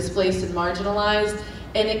historically displaced and marginalized.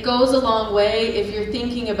 And it goes a long way if you're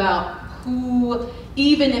thinking about who,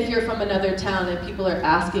 even if you're from another town and people are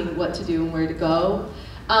asking what to do and where to go.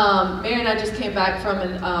 Mary and I just came back from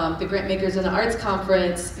the Grant Makers in the Arts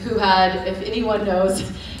Conference, who had, if anyone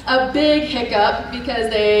knows, a big hiccup because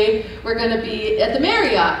they were going to be at the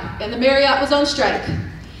Marriott, and the Marriott was on strike.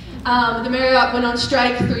 The Marriott went on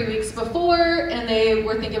strike 3 weeks before, and they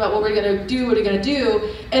were thinking about what we're going to do, what are we going to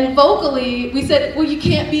do, and vocally we said, well, you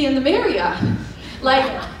can't be in the Marriott.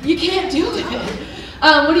 Like, you can't do it.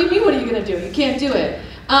 What do you mean, what are you going to do? You can't do it.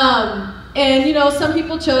 And you know, some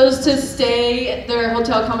people chose to stay at their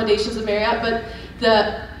hotel accommodations at Marriott, but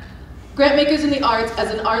the Grant Makers in the Arts,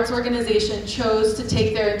 as an arts organization, chose to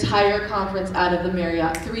take their entire conference out of the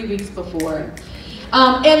Marriott 3 weeks before.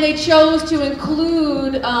 And they chose to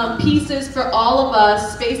include pieces for all of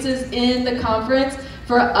us, spaces in the conference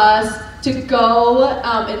for us to go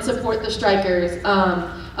and support the strikers.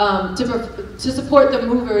 to support the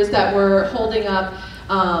movers that were holding up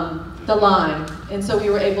the line. And so we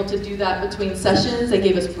were able to do that between sessions. They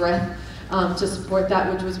gave us breath to support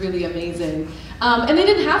that, which was really amazing. And they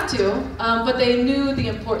didn't have to, but they knew the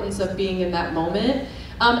importance of being in that moment.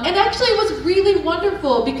 And actually it was really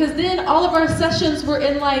wonderful because then all of our sessions were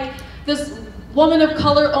in like this woman of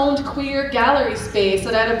color owned queer gallery space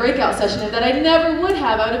that I had a breakout session in that I never would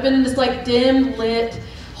have. I would have been in this like dim lit,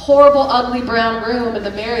 horrible, ugly brown room in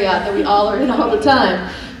the Marriott that we all are in all the time.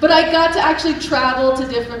 But I got to actually travel to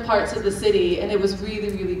different parts of the city and it was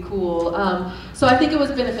really, really cool. So I think it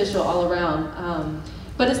was beneficial all around.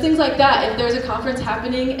 But it's things like that. If there's a conference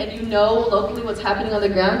happening and you know locally what's happening on the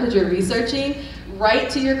ground because you're researching, write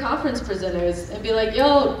to your conference presenters and be like,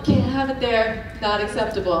 yo, can't have it there, not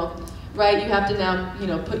acceptable. Right? You have to now, you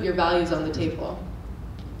know, put your values on the table.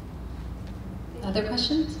 Other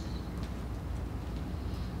questions?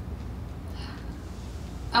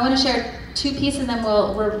 I want to share two pieces and then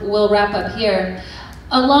we'll wrap up here.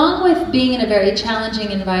 Along with being in a very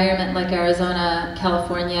challenging environment like Arizona,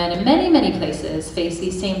 California, and in many, many places face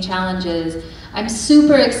these same challenges, I'm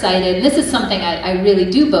super excited, and this is something I really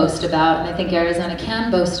do boast about, and I think Arizona can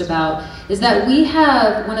boast about, is that we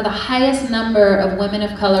have one of the highest number of women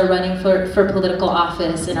of color running for political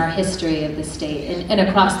office in our history of the state and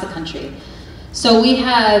across the country. So we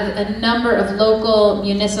have a number of local,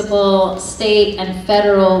 municipal, state, and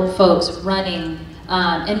federal folks running,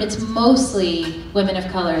 and it's mostly women of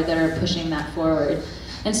color that are pushing that forward.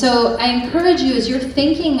 And so I encourage you as you're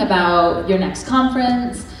thinking about your next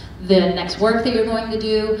conference, the next work that you're going to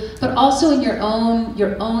do, but also in your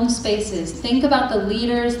own spaces. Think about the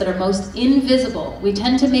leaders that are most invisible. We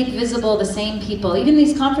tend to make visible the same people. Even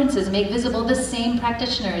these conferences make visible the same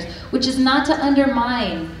practitioners, which is not to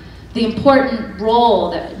undermine the important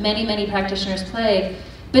role that many, many practitioners play,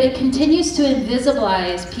 but it continues to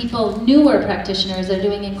invisibilize people, newer practitioners that are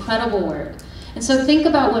doing incredible work. And so think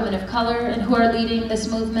about women of color and who are leading this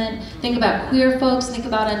movement. Think about queer folks, think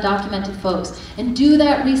about undocumented folks, and do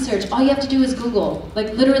that research. All you have to do is Google,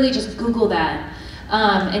 like literally just Google that.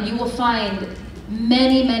 And you will find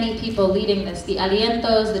many, many people leading this. The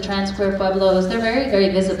alientos, the trans queer pueblos, they're very, very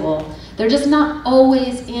visible. They're just not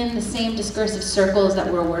always in the same discursive circles that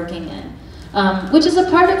we're working in. Which is a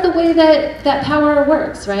part of the way that power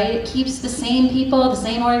works, right? It keeps the same people, the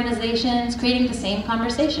same organizations, creating the same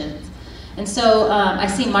conversations. And so I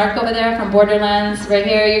see Mark over there from Borderlands right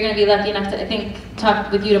here. You're going to be lucky enough to, I think, talk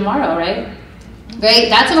with you tomorrow, right? Great.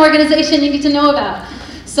 That's an organization you need to know about.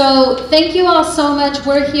 So thank you all so much.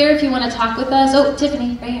 We're here if you want to talk with us. Oh,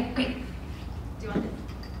 Tiffany, right here. Great. Do you want it?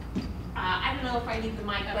 I don't know if I need the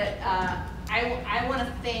mic, but I want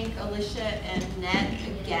to thank Alicia and Ned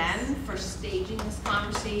again for staging this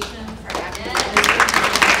conversation, for having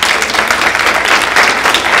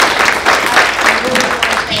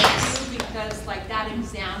because like that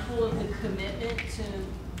example of the commitment to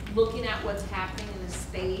looking at what's happening in the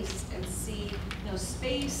space and see, you know,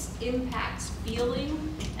 space impacts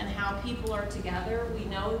feeling and how people are together. We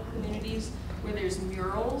know communities where there's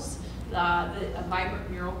murals, a vibrant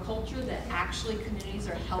mural culture, that actually communities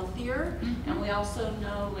are healthier. And we also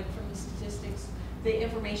know, like from the statistics, the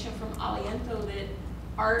information from Aliento, that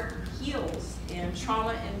art heals and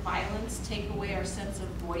trauma and violence take away our sense of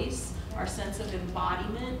voice, our sense of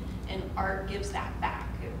embodiment, and art gives that back.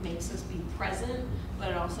 It makes us be present, but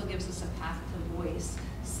it also gives us a path to voice.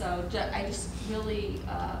 So I just really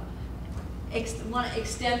want to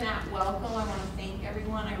extend that welcome. I want to thank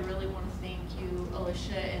everyone. I really want to thank you,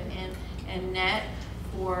 Alicia and Net,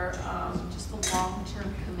 for just the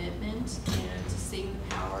long-term commitment and to seeing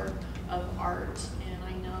the power of art. And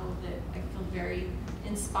I know that I feel very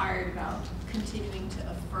inspired about continuing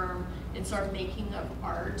to affirm it's our making of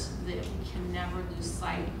art that we can never lose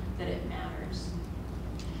sight that it matters.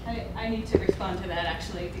 I need to respond to that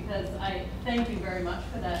actually, because I thank you very much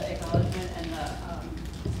for that acknowledgement and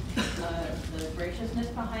the graciousness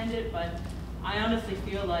behind it, but I honestly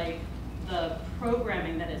feel like the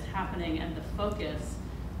programming that is happening and the focus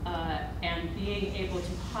and being able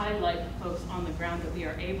to highlight the folks on the ground that we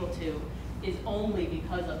are able to is only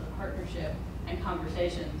because of the partnership and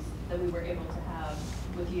conversations that we were able to have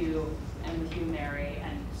with you and with you, Mary,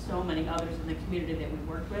 and so many others in the community that we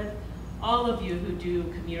work with. All of you who do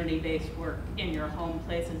community-based work in your home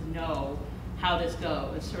places know how this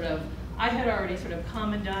goes. Sort of, I had already sort of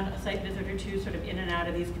come and done a site visit or two sort of in and out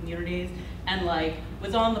of these communities, and like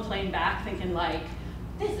was on the plane back thinking like,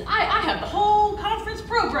 I have the whole conference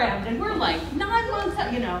programmed and we're like 9 months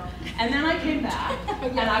out, you know. And then I came back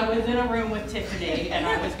and I was in a room with Tiffany and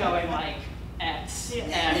I was going like, X,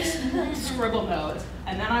 X, scribble notes.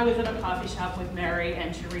 And then I was in a coffee shop with Mary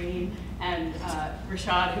and Shireen and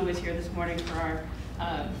Rashad, who was here this morning for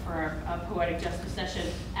our poetic justice session.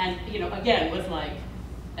 And, you know, again, was like,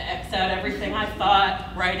 X out everything I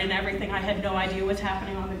thought, write in everything I had no idea was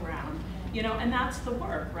happening on the ground. You know, and that's the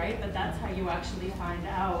work, right? But that's how you actually find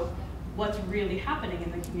out what's really happening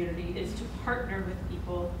in the community, is to partner with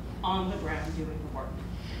people on the ground doing the work.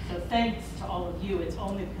 So thanks to all of you. It's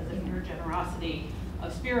only because of your generosity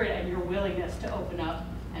of spirit and your willingness to open up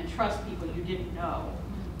and trust people you didn't know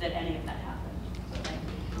that any of that happened. So thank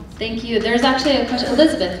you. Thank you. There's actually a question.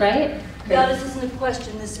 Elizabeth, right? No, this isn't a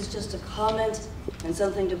question. This is just a comment and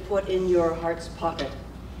something to put in your heart's pocket.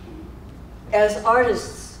 As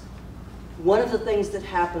artists, one of the things that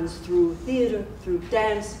happens through theater, through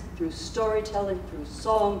dance, through storytelling, through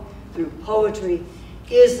song, through poetry,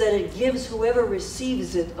 is that it gives whoever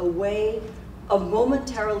receives it a way of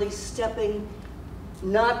momentarily stepping,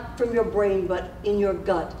 not from your brain, but in your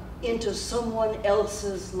gut, into someone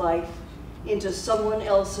else's life, into someone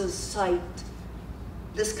else's sight,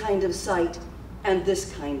 this kind of sight, and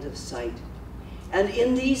this kind of sight. And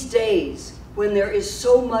in these days, when there is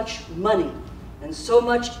so much money and so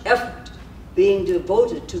much effort being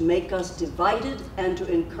devoted to make us divided and to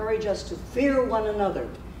encourage us to fear one another,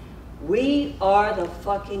 we are the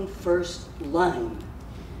fucking first line.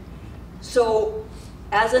 So,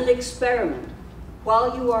 as an experiment,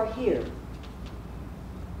 while you are here,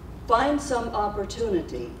 find some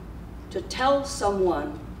opportunity to tell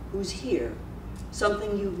someone who's here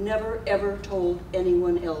something you've never ever told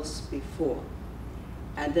anyone else before,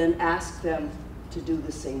 and then ask them to do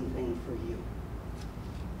the same thing for you.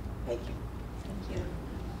 Thank you.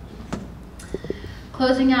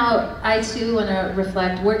 Closing out, I too want to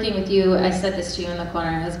reflect, working with you, I said this to you in the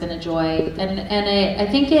corner, has been a joy. And I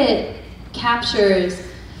think it captures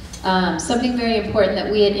something very important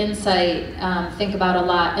that we at Insight think about a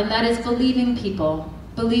lot, and that is believing people.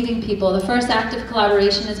 Believing people. The first act of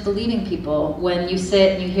collaboration is believing people. When you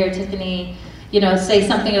sit and you hear Tiffany, you know, say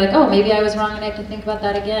something, you're like, oh, maybe I was wrong and I have to think about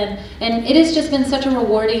that again. And it has just been such a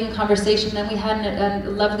rewarding conversation. Then we had a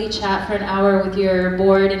lovely chat for an hour with your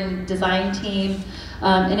board and design team.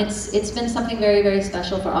 And it's been something very, very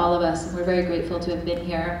special for all of us, and we're very grateful to have been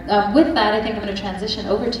here. With that, I think I'm going to transition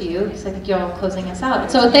over to you, because I think you're all closing us out.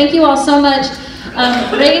 So thank you all so much.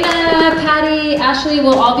 Raina, Patty, Ashley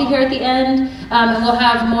will all be here at the end, and we'll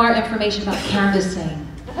have more information about canvassing.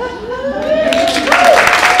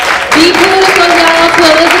 Deepu goes out to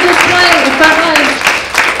Elizabeth White, the front line.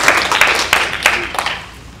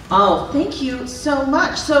 Oh, thank you so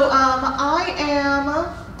much. So I am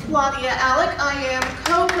Claudia Alec. I am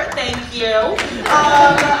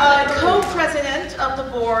co-president of the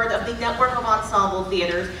board of the Network of Ensemble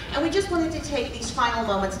Theaters, and we just wanted to take these final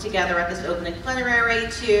moments together at this opening plenary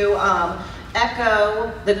to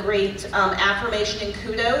echo the great affirmation and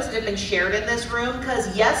kudos that have been shared in this room,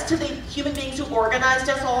 because yes, to the human beings who organized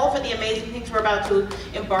us all for the amazing things we're about to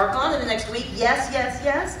embark on in the next week, yes, yes,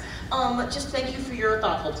 yes. Just thank you for your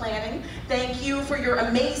thoughtful planning. Thank you for your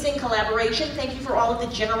amazing collaboration. Thank you for all of the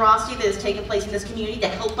generosity that has taken place in this community to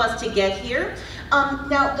help us to get here.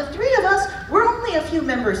 Now, the three of us, we're only a few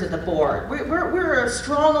members of the board. We're a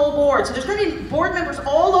strong old board, so there's going to be board members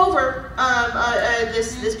all over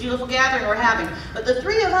this beautiful gathering we're having. But the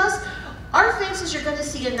three of us, our faces you're going to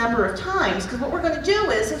see a number of times, because what we're going to do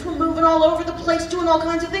is, since we're moving all over the place, doing all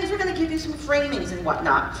kinds of things, we're going to give you some framings and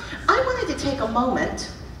whatnot. I wanted to take a moment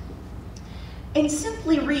and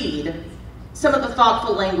simply read some of the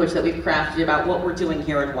thoughtful language that we've crafted about what we're doing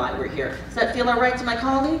here and why we're here. Does that feel all right to my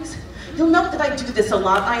colleagues? You'll note that I do this a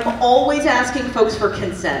lot. I'm always asking folks for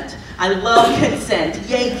consent. I love consent.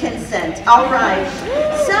 Yay, consent. All right.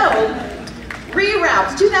 So,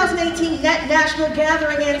 Reroutes 2018 Net National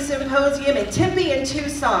Gathering and Symposium in Tempe and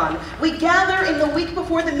Tucson. We gather in the week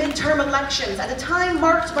before the midterm elections at a time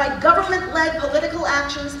marked by government-led political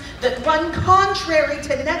actions that run contrary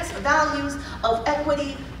to Net's values of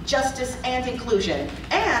equity, justice, and inclusion,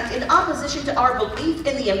 and in opposition to our belief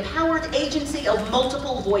in the empowered agency of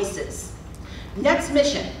multiple voices. Net's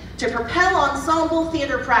mission, to propel ensemble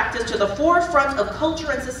theater practice to the forefront of culture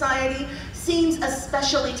and society, seems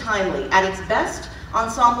especially timely. At its best,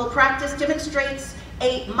 ensemble practice demonstrates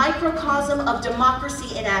a microcosm of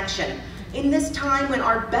democracy in action. In this time when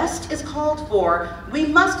our best is called for, we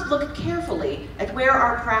must look carefully at where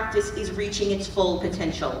our practice is reaching its full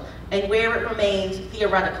potential and where it remains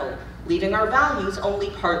theoretical, leaving our values only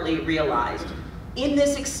partly realized. In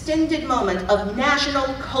this extended moment of national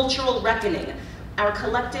cultural reckoning, our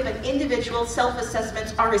collective and individual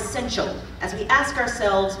self-assessments are essential as we ask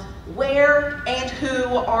ourselves, Where and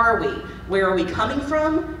who are we? Where are we coming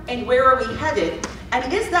from? And where are we headed?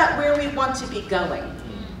 And is that where we want to be going?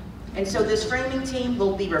 And so this framing team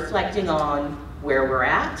will be reflecting on where we're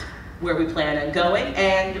at, where we plan on going,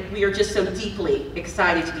 and we are just so deeply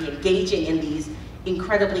excited to be engaging in these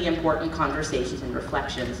incredibly important conversations and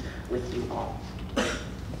reflections with you all.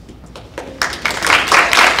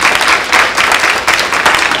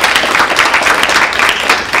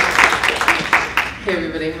 Hey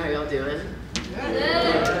everybody, how y'all doing?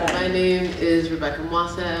 Good. My name is Rebecca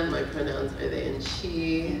Mwasa. My pronouns are they and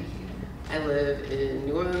she. I live in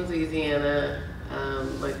New Orleans, Louisiana.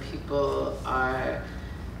 My people are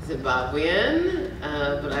Zimbabwean,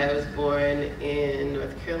 but I was born in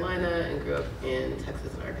North Carolina and grew up in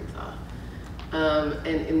Texas and Arkansas.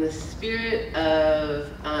 And in the spirit of,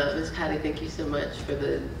 Ms. Patty, thank you so much for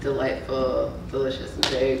the delightful, delicious, and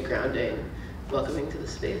very grounding welcoming to the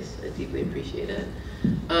space. I deeply appreciate it.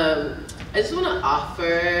 I just want to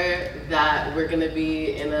offer that we're going to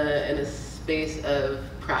be in a space of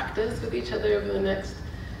practice with each other over the next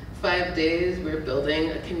 5 days. We're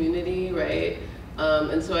building a community, right?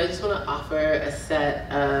 And so I just want to offer a set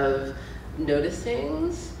of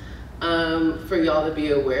noticings for y'all to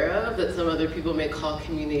be aware of that some other people may call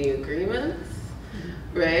community agreements,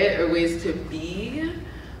 right? Or ways to be.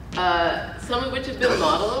 Some of which have been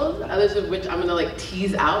modeled, others of which I'm gonna like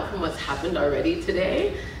tease out from what's happened already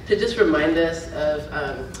today to just remind us of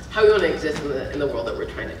how we wanna exist in the world that we're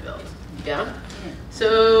trying to build, yeah?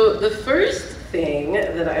 So the first thing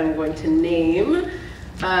that I'm going to name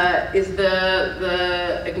is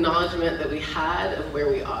the acknowledgement that we had of where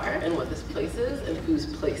we are and what this place is and whose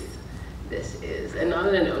place this is. And not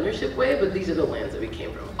in an ownership way, but these are the lands that we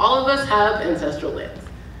came from. All of us have ancestral lands.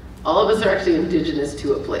 All of us are actually indigenous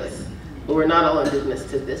to a place, but we're not all indigenous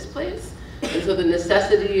to this place. And so the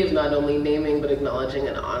necessity of not only naming, but acknowledging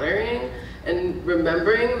and honoring, and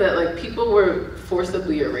remembering that like people were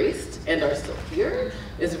forcibly erased and are still here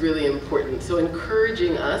is really important. So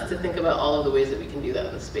encouraging us to think about all of the ways that we can do that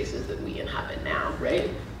in the spaces that we inhabit now,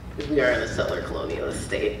 right? Because we are in a settler colonialist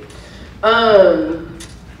state.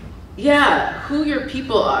 Yeah, who your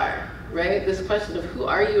people are. Right? This question of who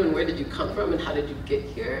are you and where did you come from and how did you get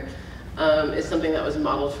here is something that was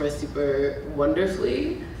modeled for us super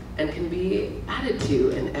wonderfully and can be added to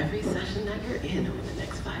in every session that you're in over the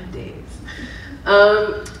next 5 days.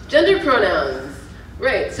 Gender pronouns.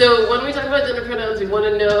 Right, so when we talk about gender pronouns, we want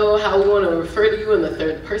to know how we want to refer to you in the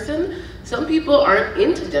third person. Some people aren't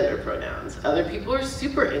into gender pronouns. Other people are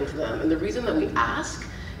super into them. And the reason that we ask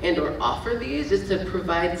and or offer these is to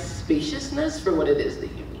provide spaciousness for what it is that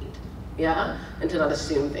you need. Yeah, and to not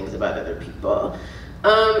assume things about other people.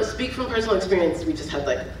 Speak from personal experience. We just had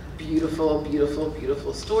like beautiful, beautiful,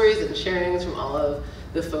 beautiful stories and sharings from all of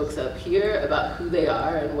the folks up here about who they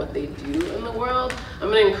are and what they do in the world. I'm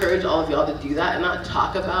gonna encourage all of y'all to do that and not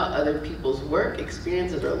talk about other people's work,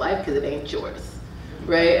 experiences, or life because it ain't yours,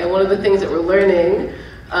 right? And one of the things that we're learning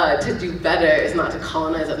to do better is not to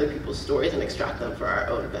colonize other people's stories and extract them for our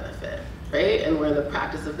own benefit, right? And we're in the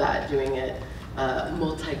practice of that, doing it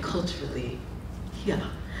multiculturally. Yeah.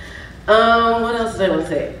 What else did I want to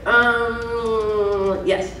say?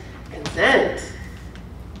 Yes, consent.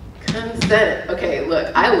 Consent. Okay,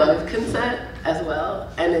 look, I love consent as well,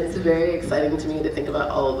 and it's very exciting to me to think about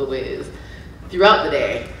all of the ways throughout the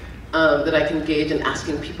day that I can engage in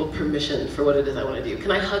asking people permission for what it is I want to do.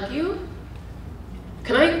 Can I hug you?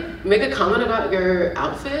 Can I make a comment about your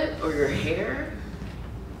outfit or your hair?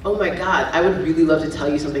 Oh my God, I would really love to tell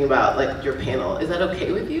you something about like your panel. Is that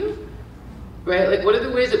okay with you? Right, like what are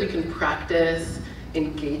the ways that we can practice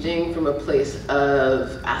engaging from a place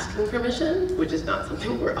of asking permission, which is not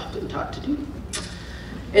something we're often taught to do.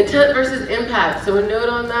 Intent versus impact. So a note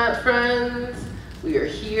on that, friends. We are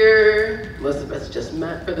here. Most of us just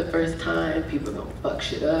met for the first time. People don't fuck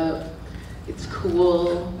shit up. It's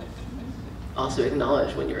cool. Also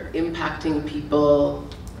acknowledge when you're impacting people.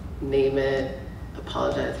 Name it.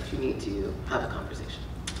 Apologize if you need to. Have a conversation.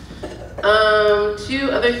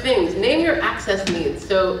 2 other things. Name your access needs.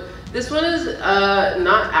 So this one is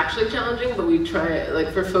not actually challenging, but we try,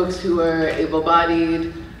 like for folks who are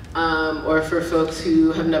able-bodied, or for folks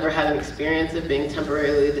who have never had an experience of being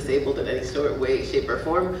temporarily disabled in any sort of way, shape, or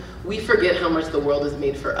form, we forget how much the world is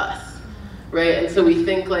made for us, right? And so we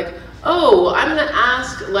think like, oh, I'm gonna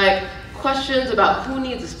ask like questions about who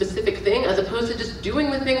needs a specific thing as opposed to just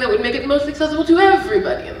doing the thing that would make it most accessible to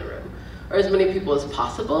everybody in the room, or as many people as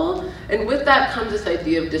possible. And with that comes this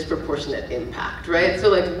idea of disproportionate impact, right? So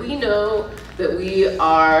like we know that we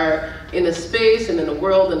are in a space and in a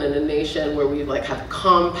world and in a nation where we like have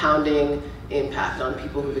compounding impact on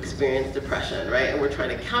people who've experienced depression, right? And we're trying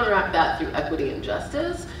to counteract that through equity and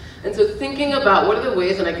justice. And so thinking about what are the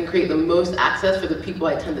ways that I can create the most access for the people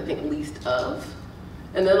I tend to think least of,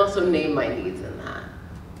 and then also name my needs in that.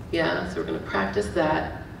 Yeah, so we're gonna practice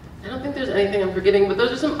that. I don't think there's anything I'm forgetting, but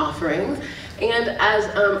those are some offerings. And as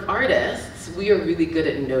artists, we are really good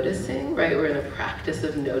at noticing, right? We're in a practice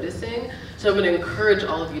of noticing. So I'm gonna encourage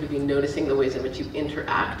all of you to be noticing the ways in which you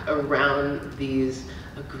interact around these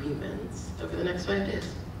agreements over the next 5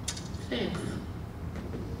 days. Thanks.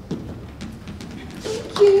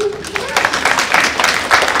 Thank you.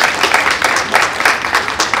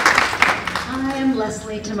 I am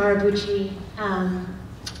Leslie Tamarabuchi,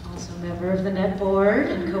 also a member of the Net Board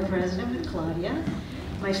and co-president with Claudia.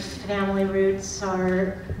 My family roots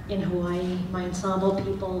are in Hawaii. My ensemble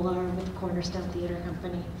people are with the Cornerstone Theater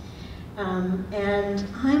Company. And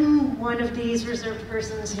I'm one of these reserved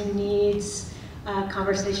persons who needs a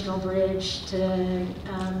conversational bridge to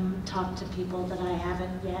talk to people that I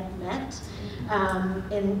haven't yet met.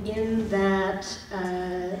 And in that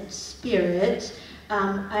spirit,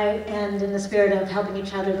 and in the spirit of helping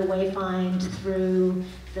each other to wayfind through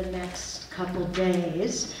the next couple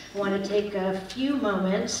days, I want to take a few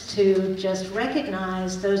moments to just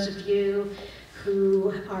recognize those of you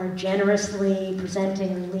who are generously presenting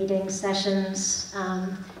and leading sessions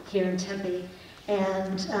here in Tempe.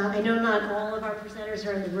 And I know not all of our presenters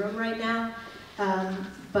are in the room right now,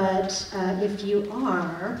 but if you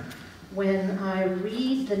are, when I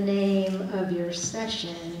read the name of your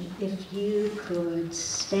session, if you could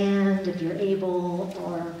stand, if you're able,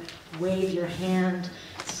 or wave your hand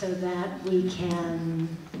so that we can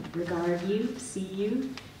regard you, see you,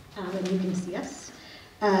 and you can see us,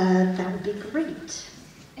 that would be great.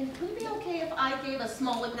 And would it be okay if I gave a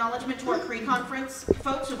small acknowledgement to our pre-conference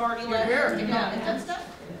folks who've already left and done stuff?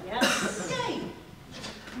 Yes. Yay.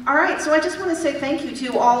 All right, so I just want to say thank you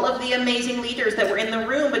to all of the amazing leaders that were in the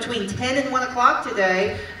room between 10 and 1 o'clock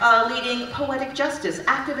today, leading poetic justice,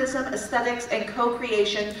 activism, aesthetics, and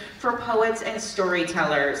co-creation for poets and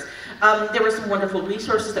storytellers. There were some wonderful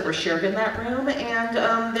resources that were shared in that room,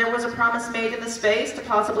 and there was a promise made in the space to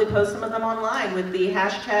possibly post some of them online with the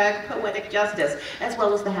hashtag poetic justice, as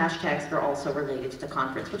well as the hashtags that are also related to the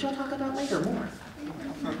conference, which I'll talk about later more.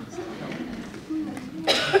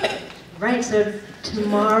 Right, so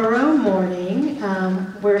tomorrow morning,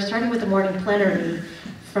 we're starting with the morning plenary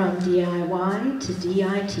from DIY to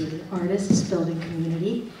DIT, artists building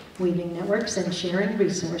community, weaving networks, and sharing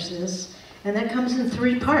resources. And that comes in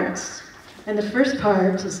 3 parts. And the first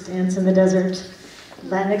part is Dance in the Desert,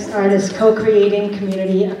 Latinx artists co-creating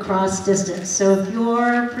community across distance. So if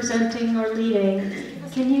you're presenting or leading,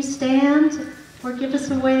 can you stand or give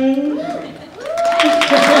us a wave?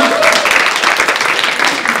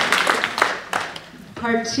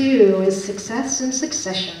 Part 2 is Success and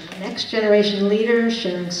Succession, next generation leaders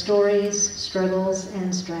sharing stories, struggles,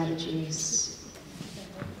 and strategies.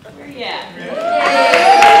 Yeah.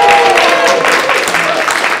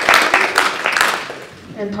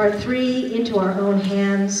 And part 3, Into Our Own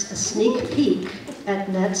Hands, a sneak peek at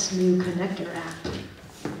Net's new connector app.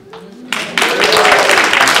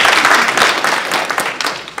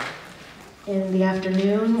 In the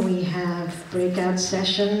afternoon, we have breakout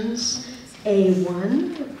sessions,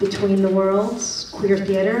 A1, Between the Worlds, Queer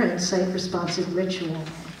Theater and Site-Responsive Ritual.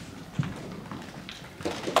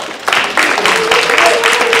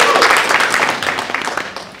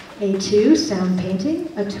 A2, Sound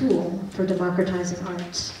Painting, a tool for democratizing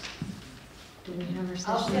art. Do we have our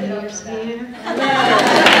session leaders here?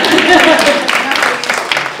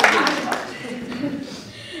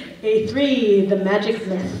 A3, The Magic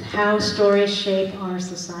Myth, How Stories Shape Our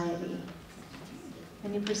Society.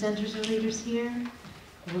 Any presenters or leaders here?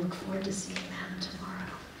 We'll look forward to seeing them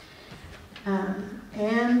tomorrow.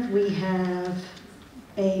 And we have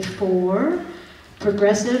A4,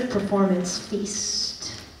 Progressive Performance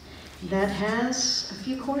Feast. That has a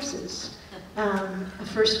few courses. A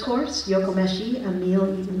first course, Yokomeshi, a meal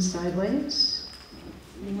eaten sideways.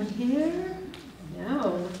 Anyone here?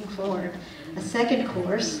 No, looking forward. A second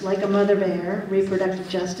course, Like a Mother Bear, Reproductive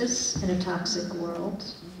Justice in a Toxic World.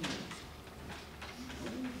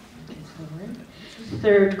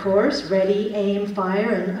 Third course, Ready, Aim,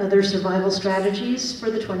 Fire, and Other Survival Strategies for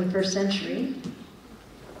the 21st Century.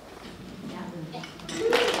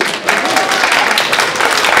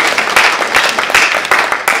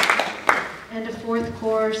 And a fourth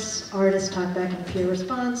course, Artist Talkback and Peer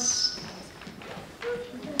Response.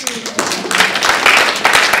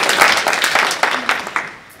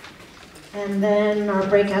 And then our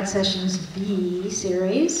breakout sessions B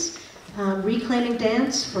series, Reclaiming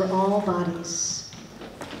Dance for All Bodies.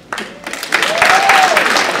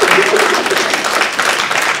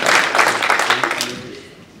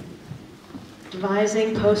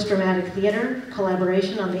 Devising Post-Dramatic Theater,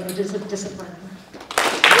 Collaboration on the Edges of Discipline.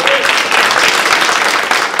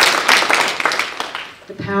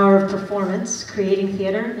 The Power of Performance, Creating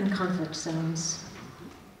Theater in Conflict Zones.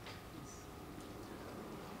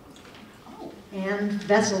 And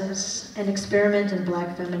Vessels, an Experiment in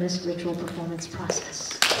Black Feminist Ritual Performance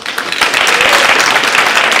Process.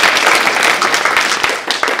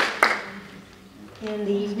 In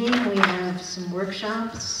the evening, we have some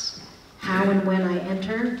workshops. How and When I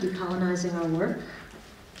Enter, Decolonizing Our Work.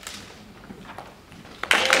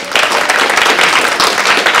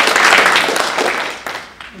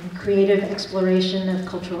 And Creative Exploration of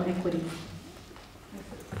Cultural Equity.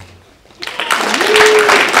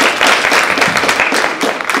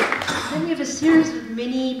 Then we have a series of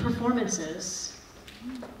mini performances.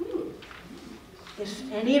 If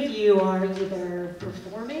any of you are either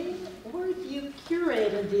performing or if you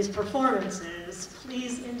curated these performances,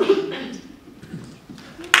 please indicate.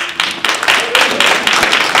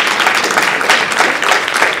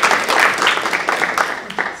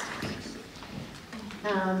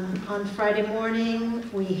 On Friday morning,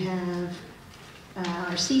 we have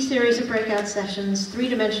our C series of breakout sessions,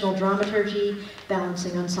 three-dimensional dramaturgy,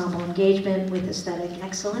 balancing ensemble engagement with aesthetic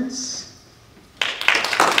excellence.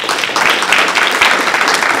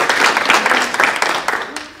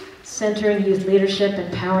 Centering youth leadership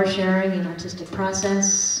and power sharing in artistic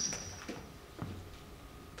process.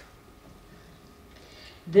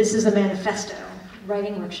 This is a manifesto,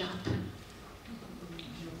 writing workshop.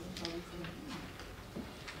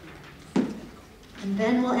 And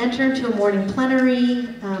then we'll enter into a morning plenary,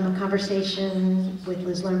 a conversation with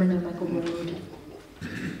Liz Lerman and Michael Road.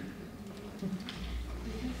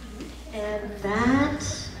 And that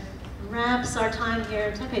wraps our time here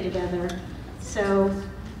in Tempe together. So,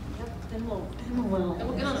 then we'll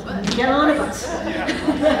get on a bus. Get on a bus.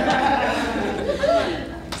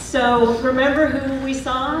 So remember who we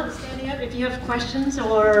saw standing up. If you have questions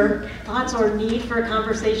or thoughts or need for a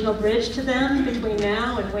conversational bridge to them between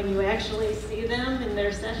now and when you actually see them in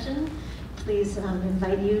their session, please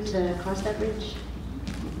invite you to cross that bridge.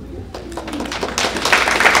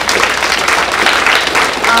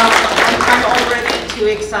 I'm already too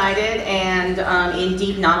excited and in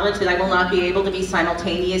deep knowledge that I will not be able to be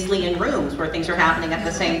simultaneously in rooms where things are happening at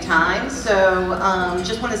the same time. So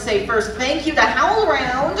just want to say first, thank you to Howl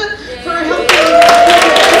Around for helping.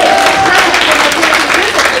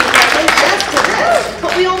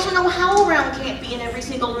 But we also know Howl Around can't be in every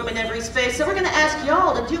single room in every space. So we're going to ask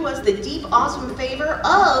y'all to do us the deep, awesome favor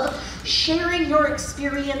of sharing your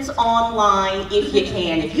experience online if you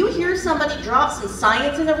can. If you hear somebody drop some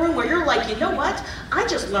science in a room where you're like, you know what, I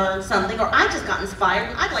just learned something or I just got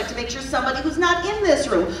inspired, I'd like to make sure somebody who's not in this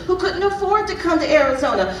room, who couldn't afford to come to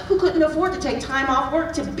Arizona, who couldn't afford to take time off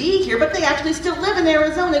work to be here, but they actually still live in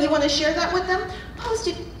Arizona, you want to share that with them? Post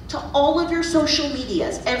it to all of your social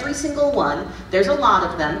medias, every single one. There's a lot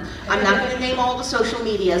of them. I'm not going to name all the social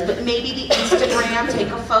medias, but maybe the Instagram, take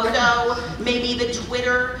a photo, maybe the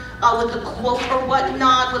Twitter with the quote or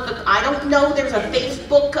whatnot, with the, I don't know, there's a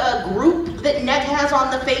Facebook group that Net has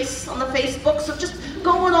on the Facebook, so just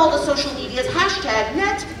go on all the social medias, hashtag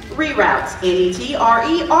Net Reroutes,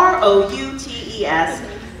 NETREROUTES.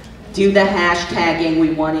 Do the hashtagging,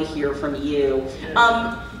 we want to hear from you.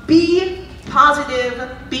 Be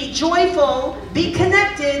positive, be joyful, be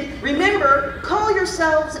connected. Remember, call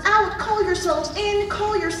yourselves out, call yourselves in,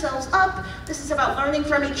 call yourselves up. This is about learning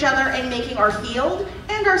from each other and making our field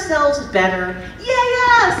and ourselves better. Yay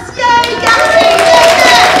us! Yay gallery!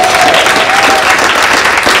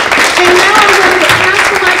 And now I'm going to pass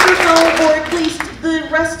the microphone, or at least the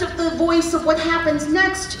rest of the voice of what happens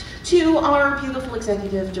next, to our beautiful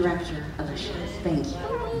executive director, Alicia. Thank you.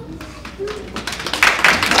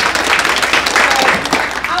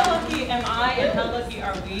 How lucky am I and how lucky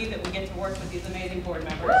are we that we get to work with these amazing board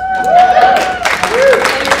members?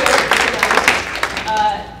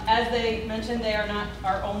 As they mentioned, they are not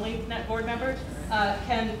our only Net board members.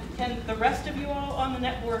 Can the rest of you all on the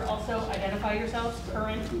Net board also identify yourselves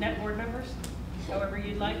current Net board members, however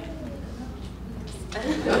you'd like? By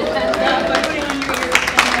putting on your ears.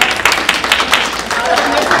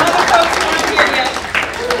 There's some other folks not here yet.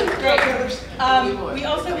 Great. We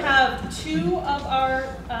also have two of our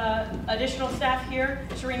additional staff here.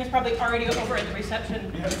 Sharina's probably already over at the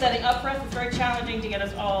reception setting up for us. It's very challenging to get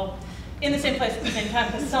us all in the same place at the same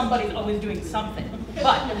time because somebody's always doing something.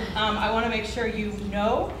 But I want to make sure you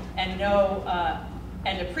know and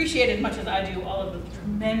appreciate as much as I do all of the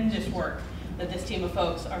tremendous work that this team of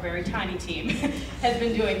folks, our very tiny team, has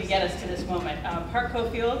been doing to get us to this moment. Park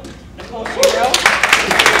Cofield, Nicole Shiro.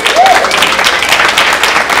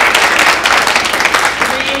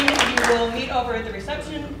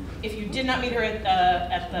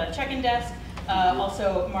 at the check-in desk.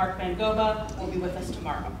 Also, Mark Van Goba will be with us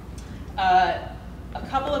tomorrow. A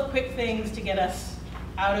couple of quick things to get us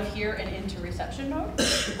out of here and into reception mode.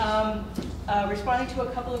 Responding to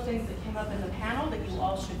a couple of things that came up in the panel that you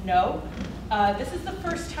all should know. This is the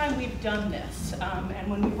first time we've done this, and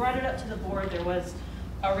when we brought it up to the board, there was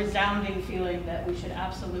a resounding feeling that we should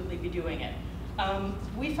absolutely be doing it.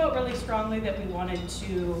 We felt really strongly that we wanted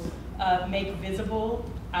to make visible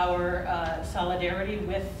our solidarity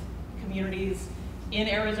with communities in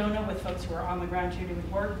Arizona, with folks who are on the ground here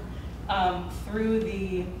doing work, through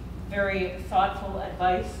the very thoughtful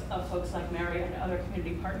advice of folks like Mary and other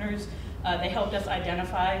community partners. They helped us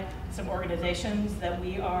identify some organizations that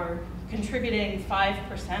we are contributing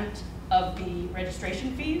 5% of the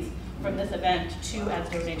registration fees from this event to as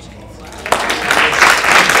donations.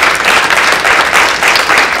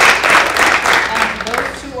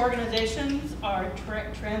 Those two organizations are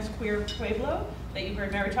Trans Queer Pueblo, that you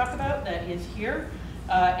heard Mary talk about, that is here,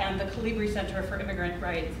 and the Colibri Center for Immigrant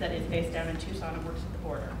Rights, that is based down in Tucson and works at the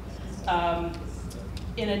border.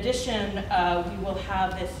 In addition, we will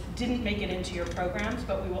have this, didn't make it into your programs,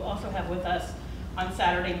 but we will also have with us on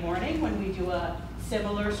Saturday morning when we do a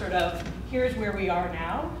similar sort of, here's where we are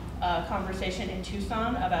now, conversation in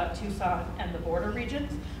Tucson about Tucson and the border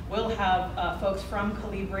regions. We'll have folks from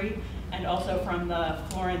Colibri and also from the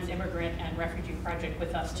Florence Immigrant and Refugee Project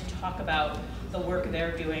with us to talk about the work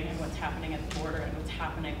they're doing and what's happening at the border and what's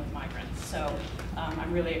happening with migrants. So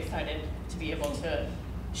I'm really excited to be able to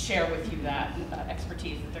share with you that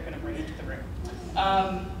expertise that they're going to bring into the room.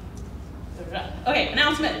 Okay,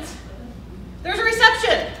 announcements. There's a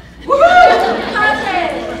reception. Woohoo!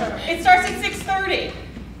 It starts at 6:30.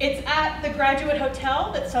 It's at the Graduate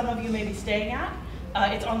Hotel that some of you may be staying at.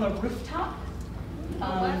 It's on the rooftop.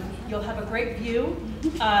 You'll have a great view.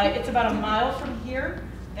 It's about a mile from here.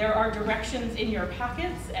 There are directions in your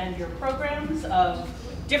packets and your programs of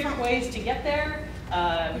different ways to get there,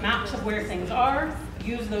 maps of where things are.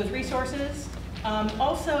 Use those resources.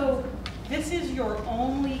 Also, this is your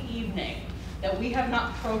only evening that we have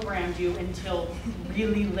not programmed you until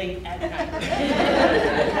really late at night.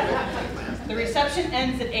 The reception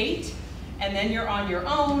ends at 8, and then you're on your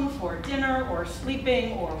own for dinner or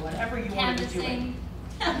sleeping or whatever you want to be doing.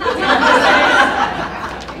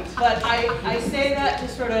 But I say that to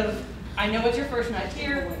sort of, I know it's your first night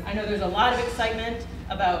here. I know there's a lot of excitement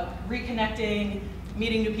about reconnecting,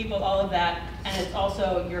 meeting new people, all of that. And it's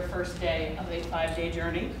also your first day of a 5-day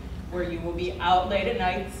journey where you will be out late at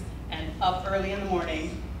nights and up early in the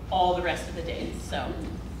morning all the rest of the days. So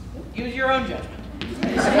use your own judgment.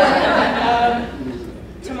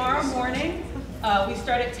 Tomorrow morning, we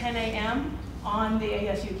start at 10 a.m. on the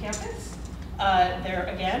ASU campus. There,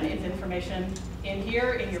 again, is information in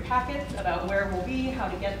here in your packets about where we'll be, how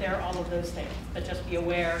to get there, all of those things. But just be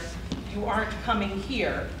aware, you aren't coming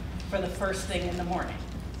here for the first thing in the morning.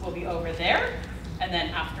 We'll be over there, and then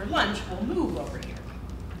after lunch, we'll move over here.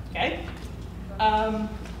 Okay? 9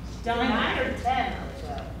 or 10.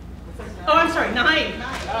 Oh, I'm sorry, 9.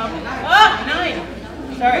 9.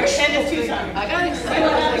 Sorry, 10 is Tucson. I got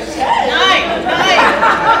excited.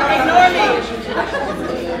 9. Ignore me.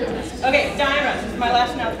 Okay, Diana, this is my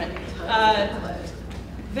last announcement.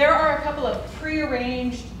 There are a couple of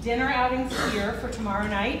pre-arranged dinner outings here for tomorrow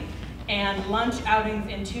night and lunch outings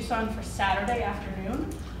in Tucson for Saturday afternoon.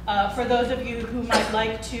 For those of you who might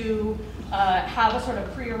like to have a sort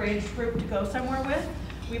of pre-arranged group to go somewhere with,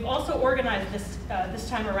 we've also organized this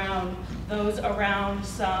time around those around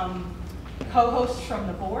some co-hosts from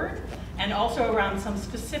the board and also around some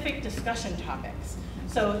specific discussion topics.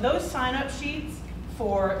 So those sign-up sheets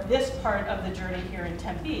for this part of the journey here in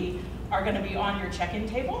Tempe are going to be on your check-in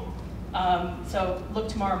table. So look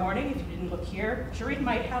tomorrow morning if you didn't look here. Shereen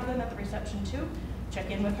might have them at the reception too. Check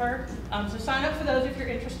in with her. So sign up for those if you're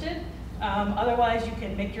interested. Otherwise, you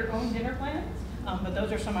can make your own dinner plans, but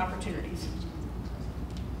those are some opportunities.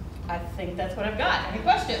 I think that's what I've got. Any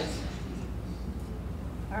questions?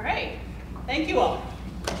 All right. Thank you all.